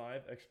PlayStation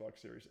 5,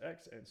 Xbox Series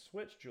X, and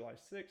Switch July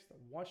 6th.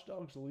 Watch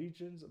Dogs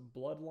Legion's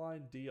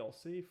Bloodline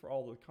DLC for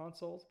all the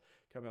consoles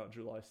come out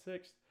July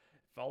 6th.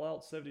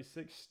 Fallout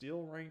 76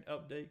 Steel Rain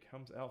update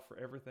comes out for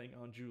everything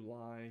on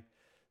July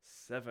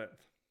 7th.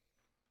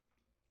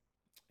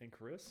 And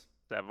Chris?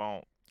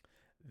 Savant.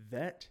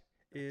 That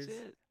is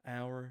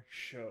our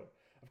show.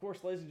 Of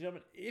course, ladies and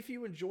gentlemen, if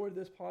you enjoyed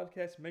this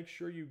podcast, make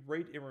sure you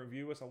rate and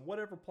review us on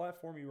whatever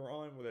platform you are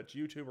on, whether it's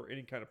YouTube or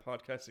any kind of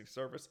podcasting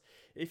service.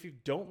 If you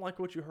don't like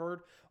what you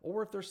heard,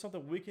 or if there's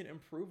something we can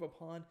improve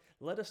upon,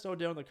 let us know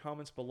down in the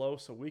comments below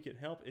so we can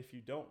help. If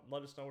you don't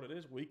let us know what it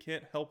is, we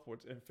can't help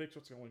and fix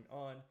what's going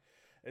on.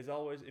 As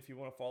always, if you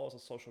want to follow us on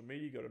social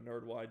media, go to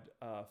Nerdwide.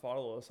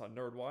 Follow us on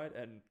Nerdwide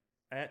and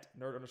at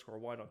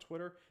nerd_wide on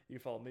Twitter. You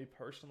can follow me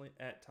personally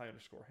at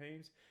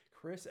Ty_Haynes.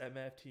 Chris at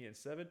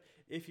MavTN7.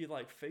 If you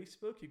like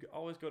Facebook, you can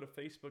always go to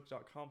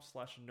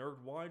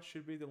facebook.com/nerdwide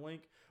should be the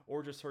link,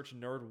 or just search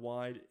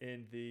Nerdwide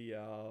in the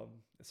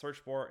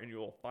search bar and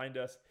you'll find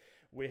us.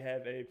 We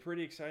have a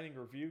pretty exciting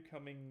review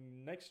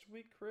coming next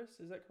week, Chris.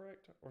 Is that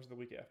correct? Or is it the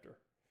week after?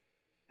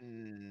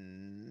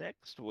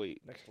 Next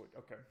week. Next week,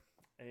 okay.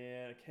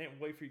 And I can't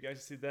wait for you guys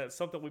to see that. It's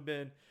something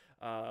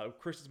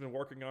Chris has been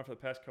working on for the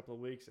past couple of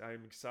weeks.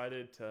 I'm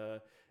excited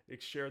to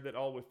share that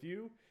all with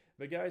you.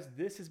 But guys,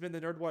 this has been the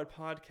Nerdwide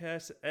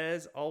Podcast.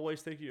 As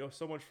always, thank you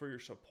so much for your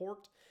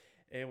support.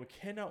 And we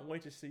cannot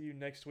wait to see you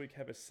next week.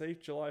 Have a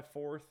safe July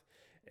 4th.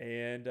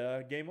 And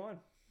game on.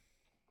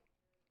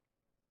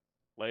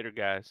 Later,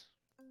 guys.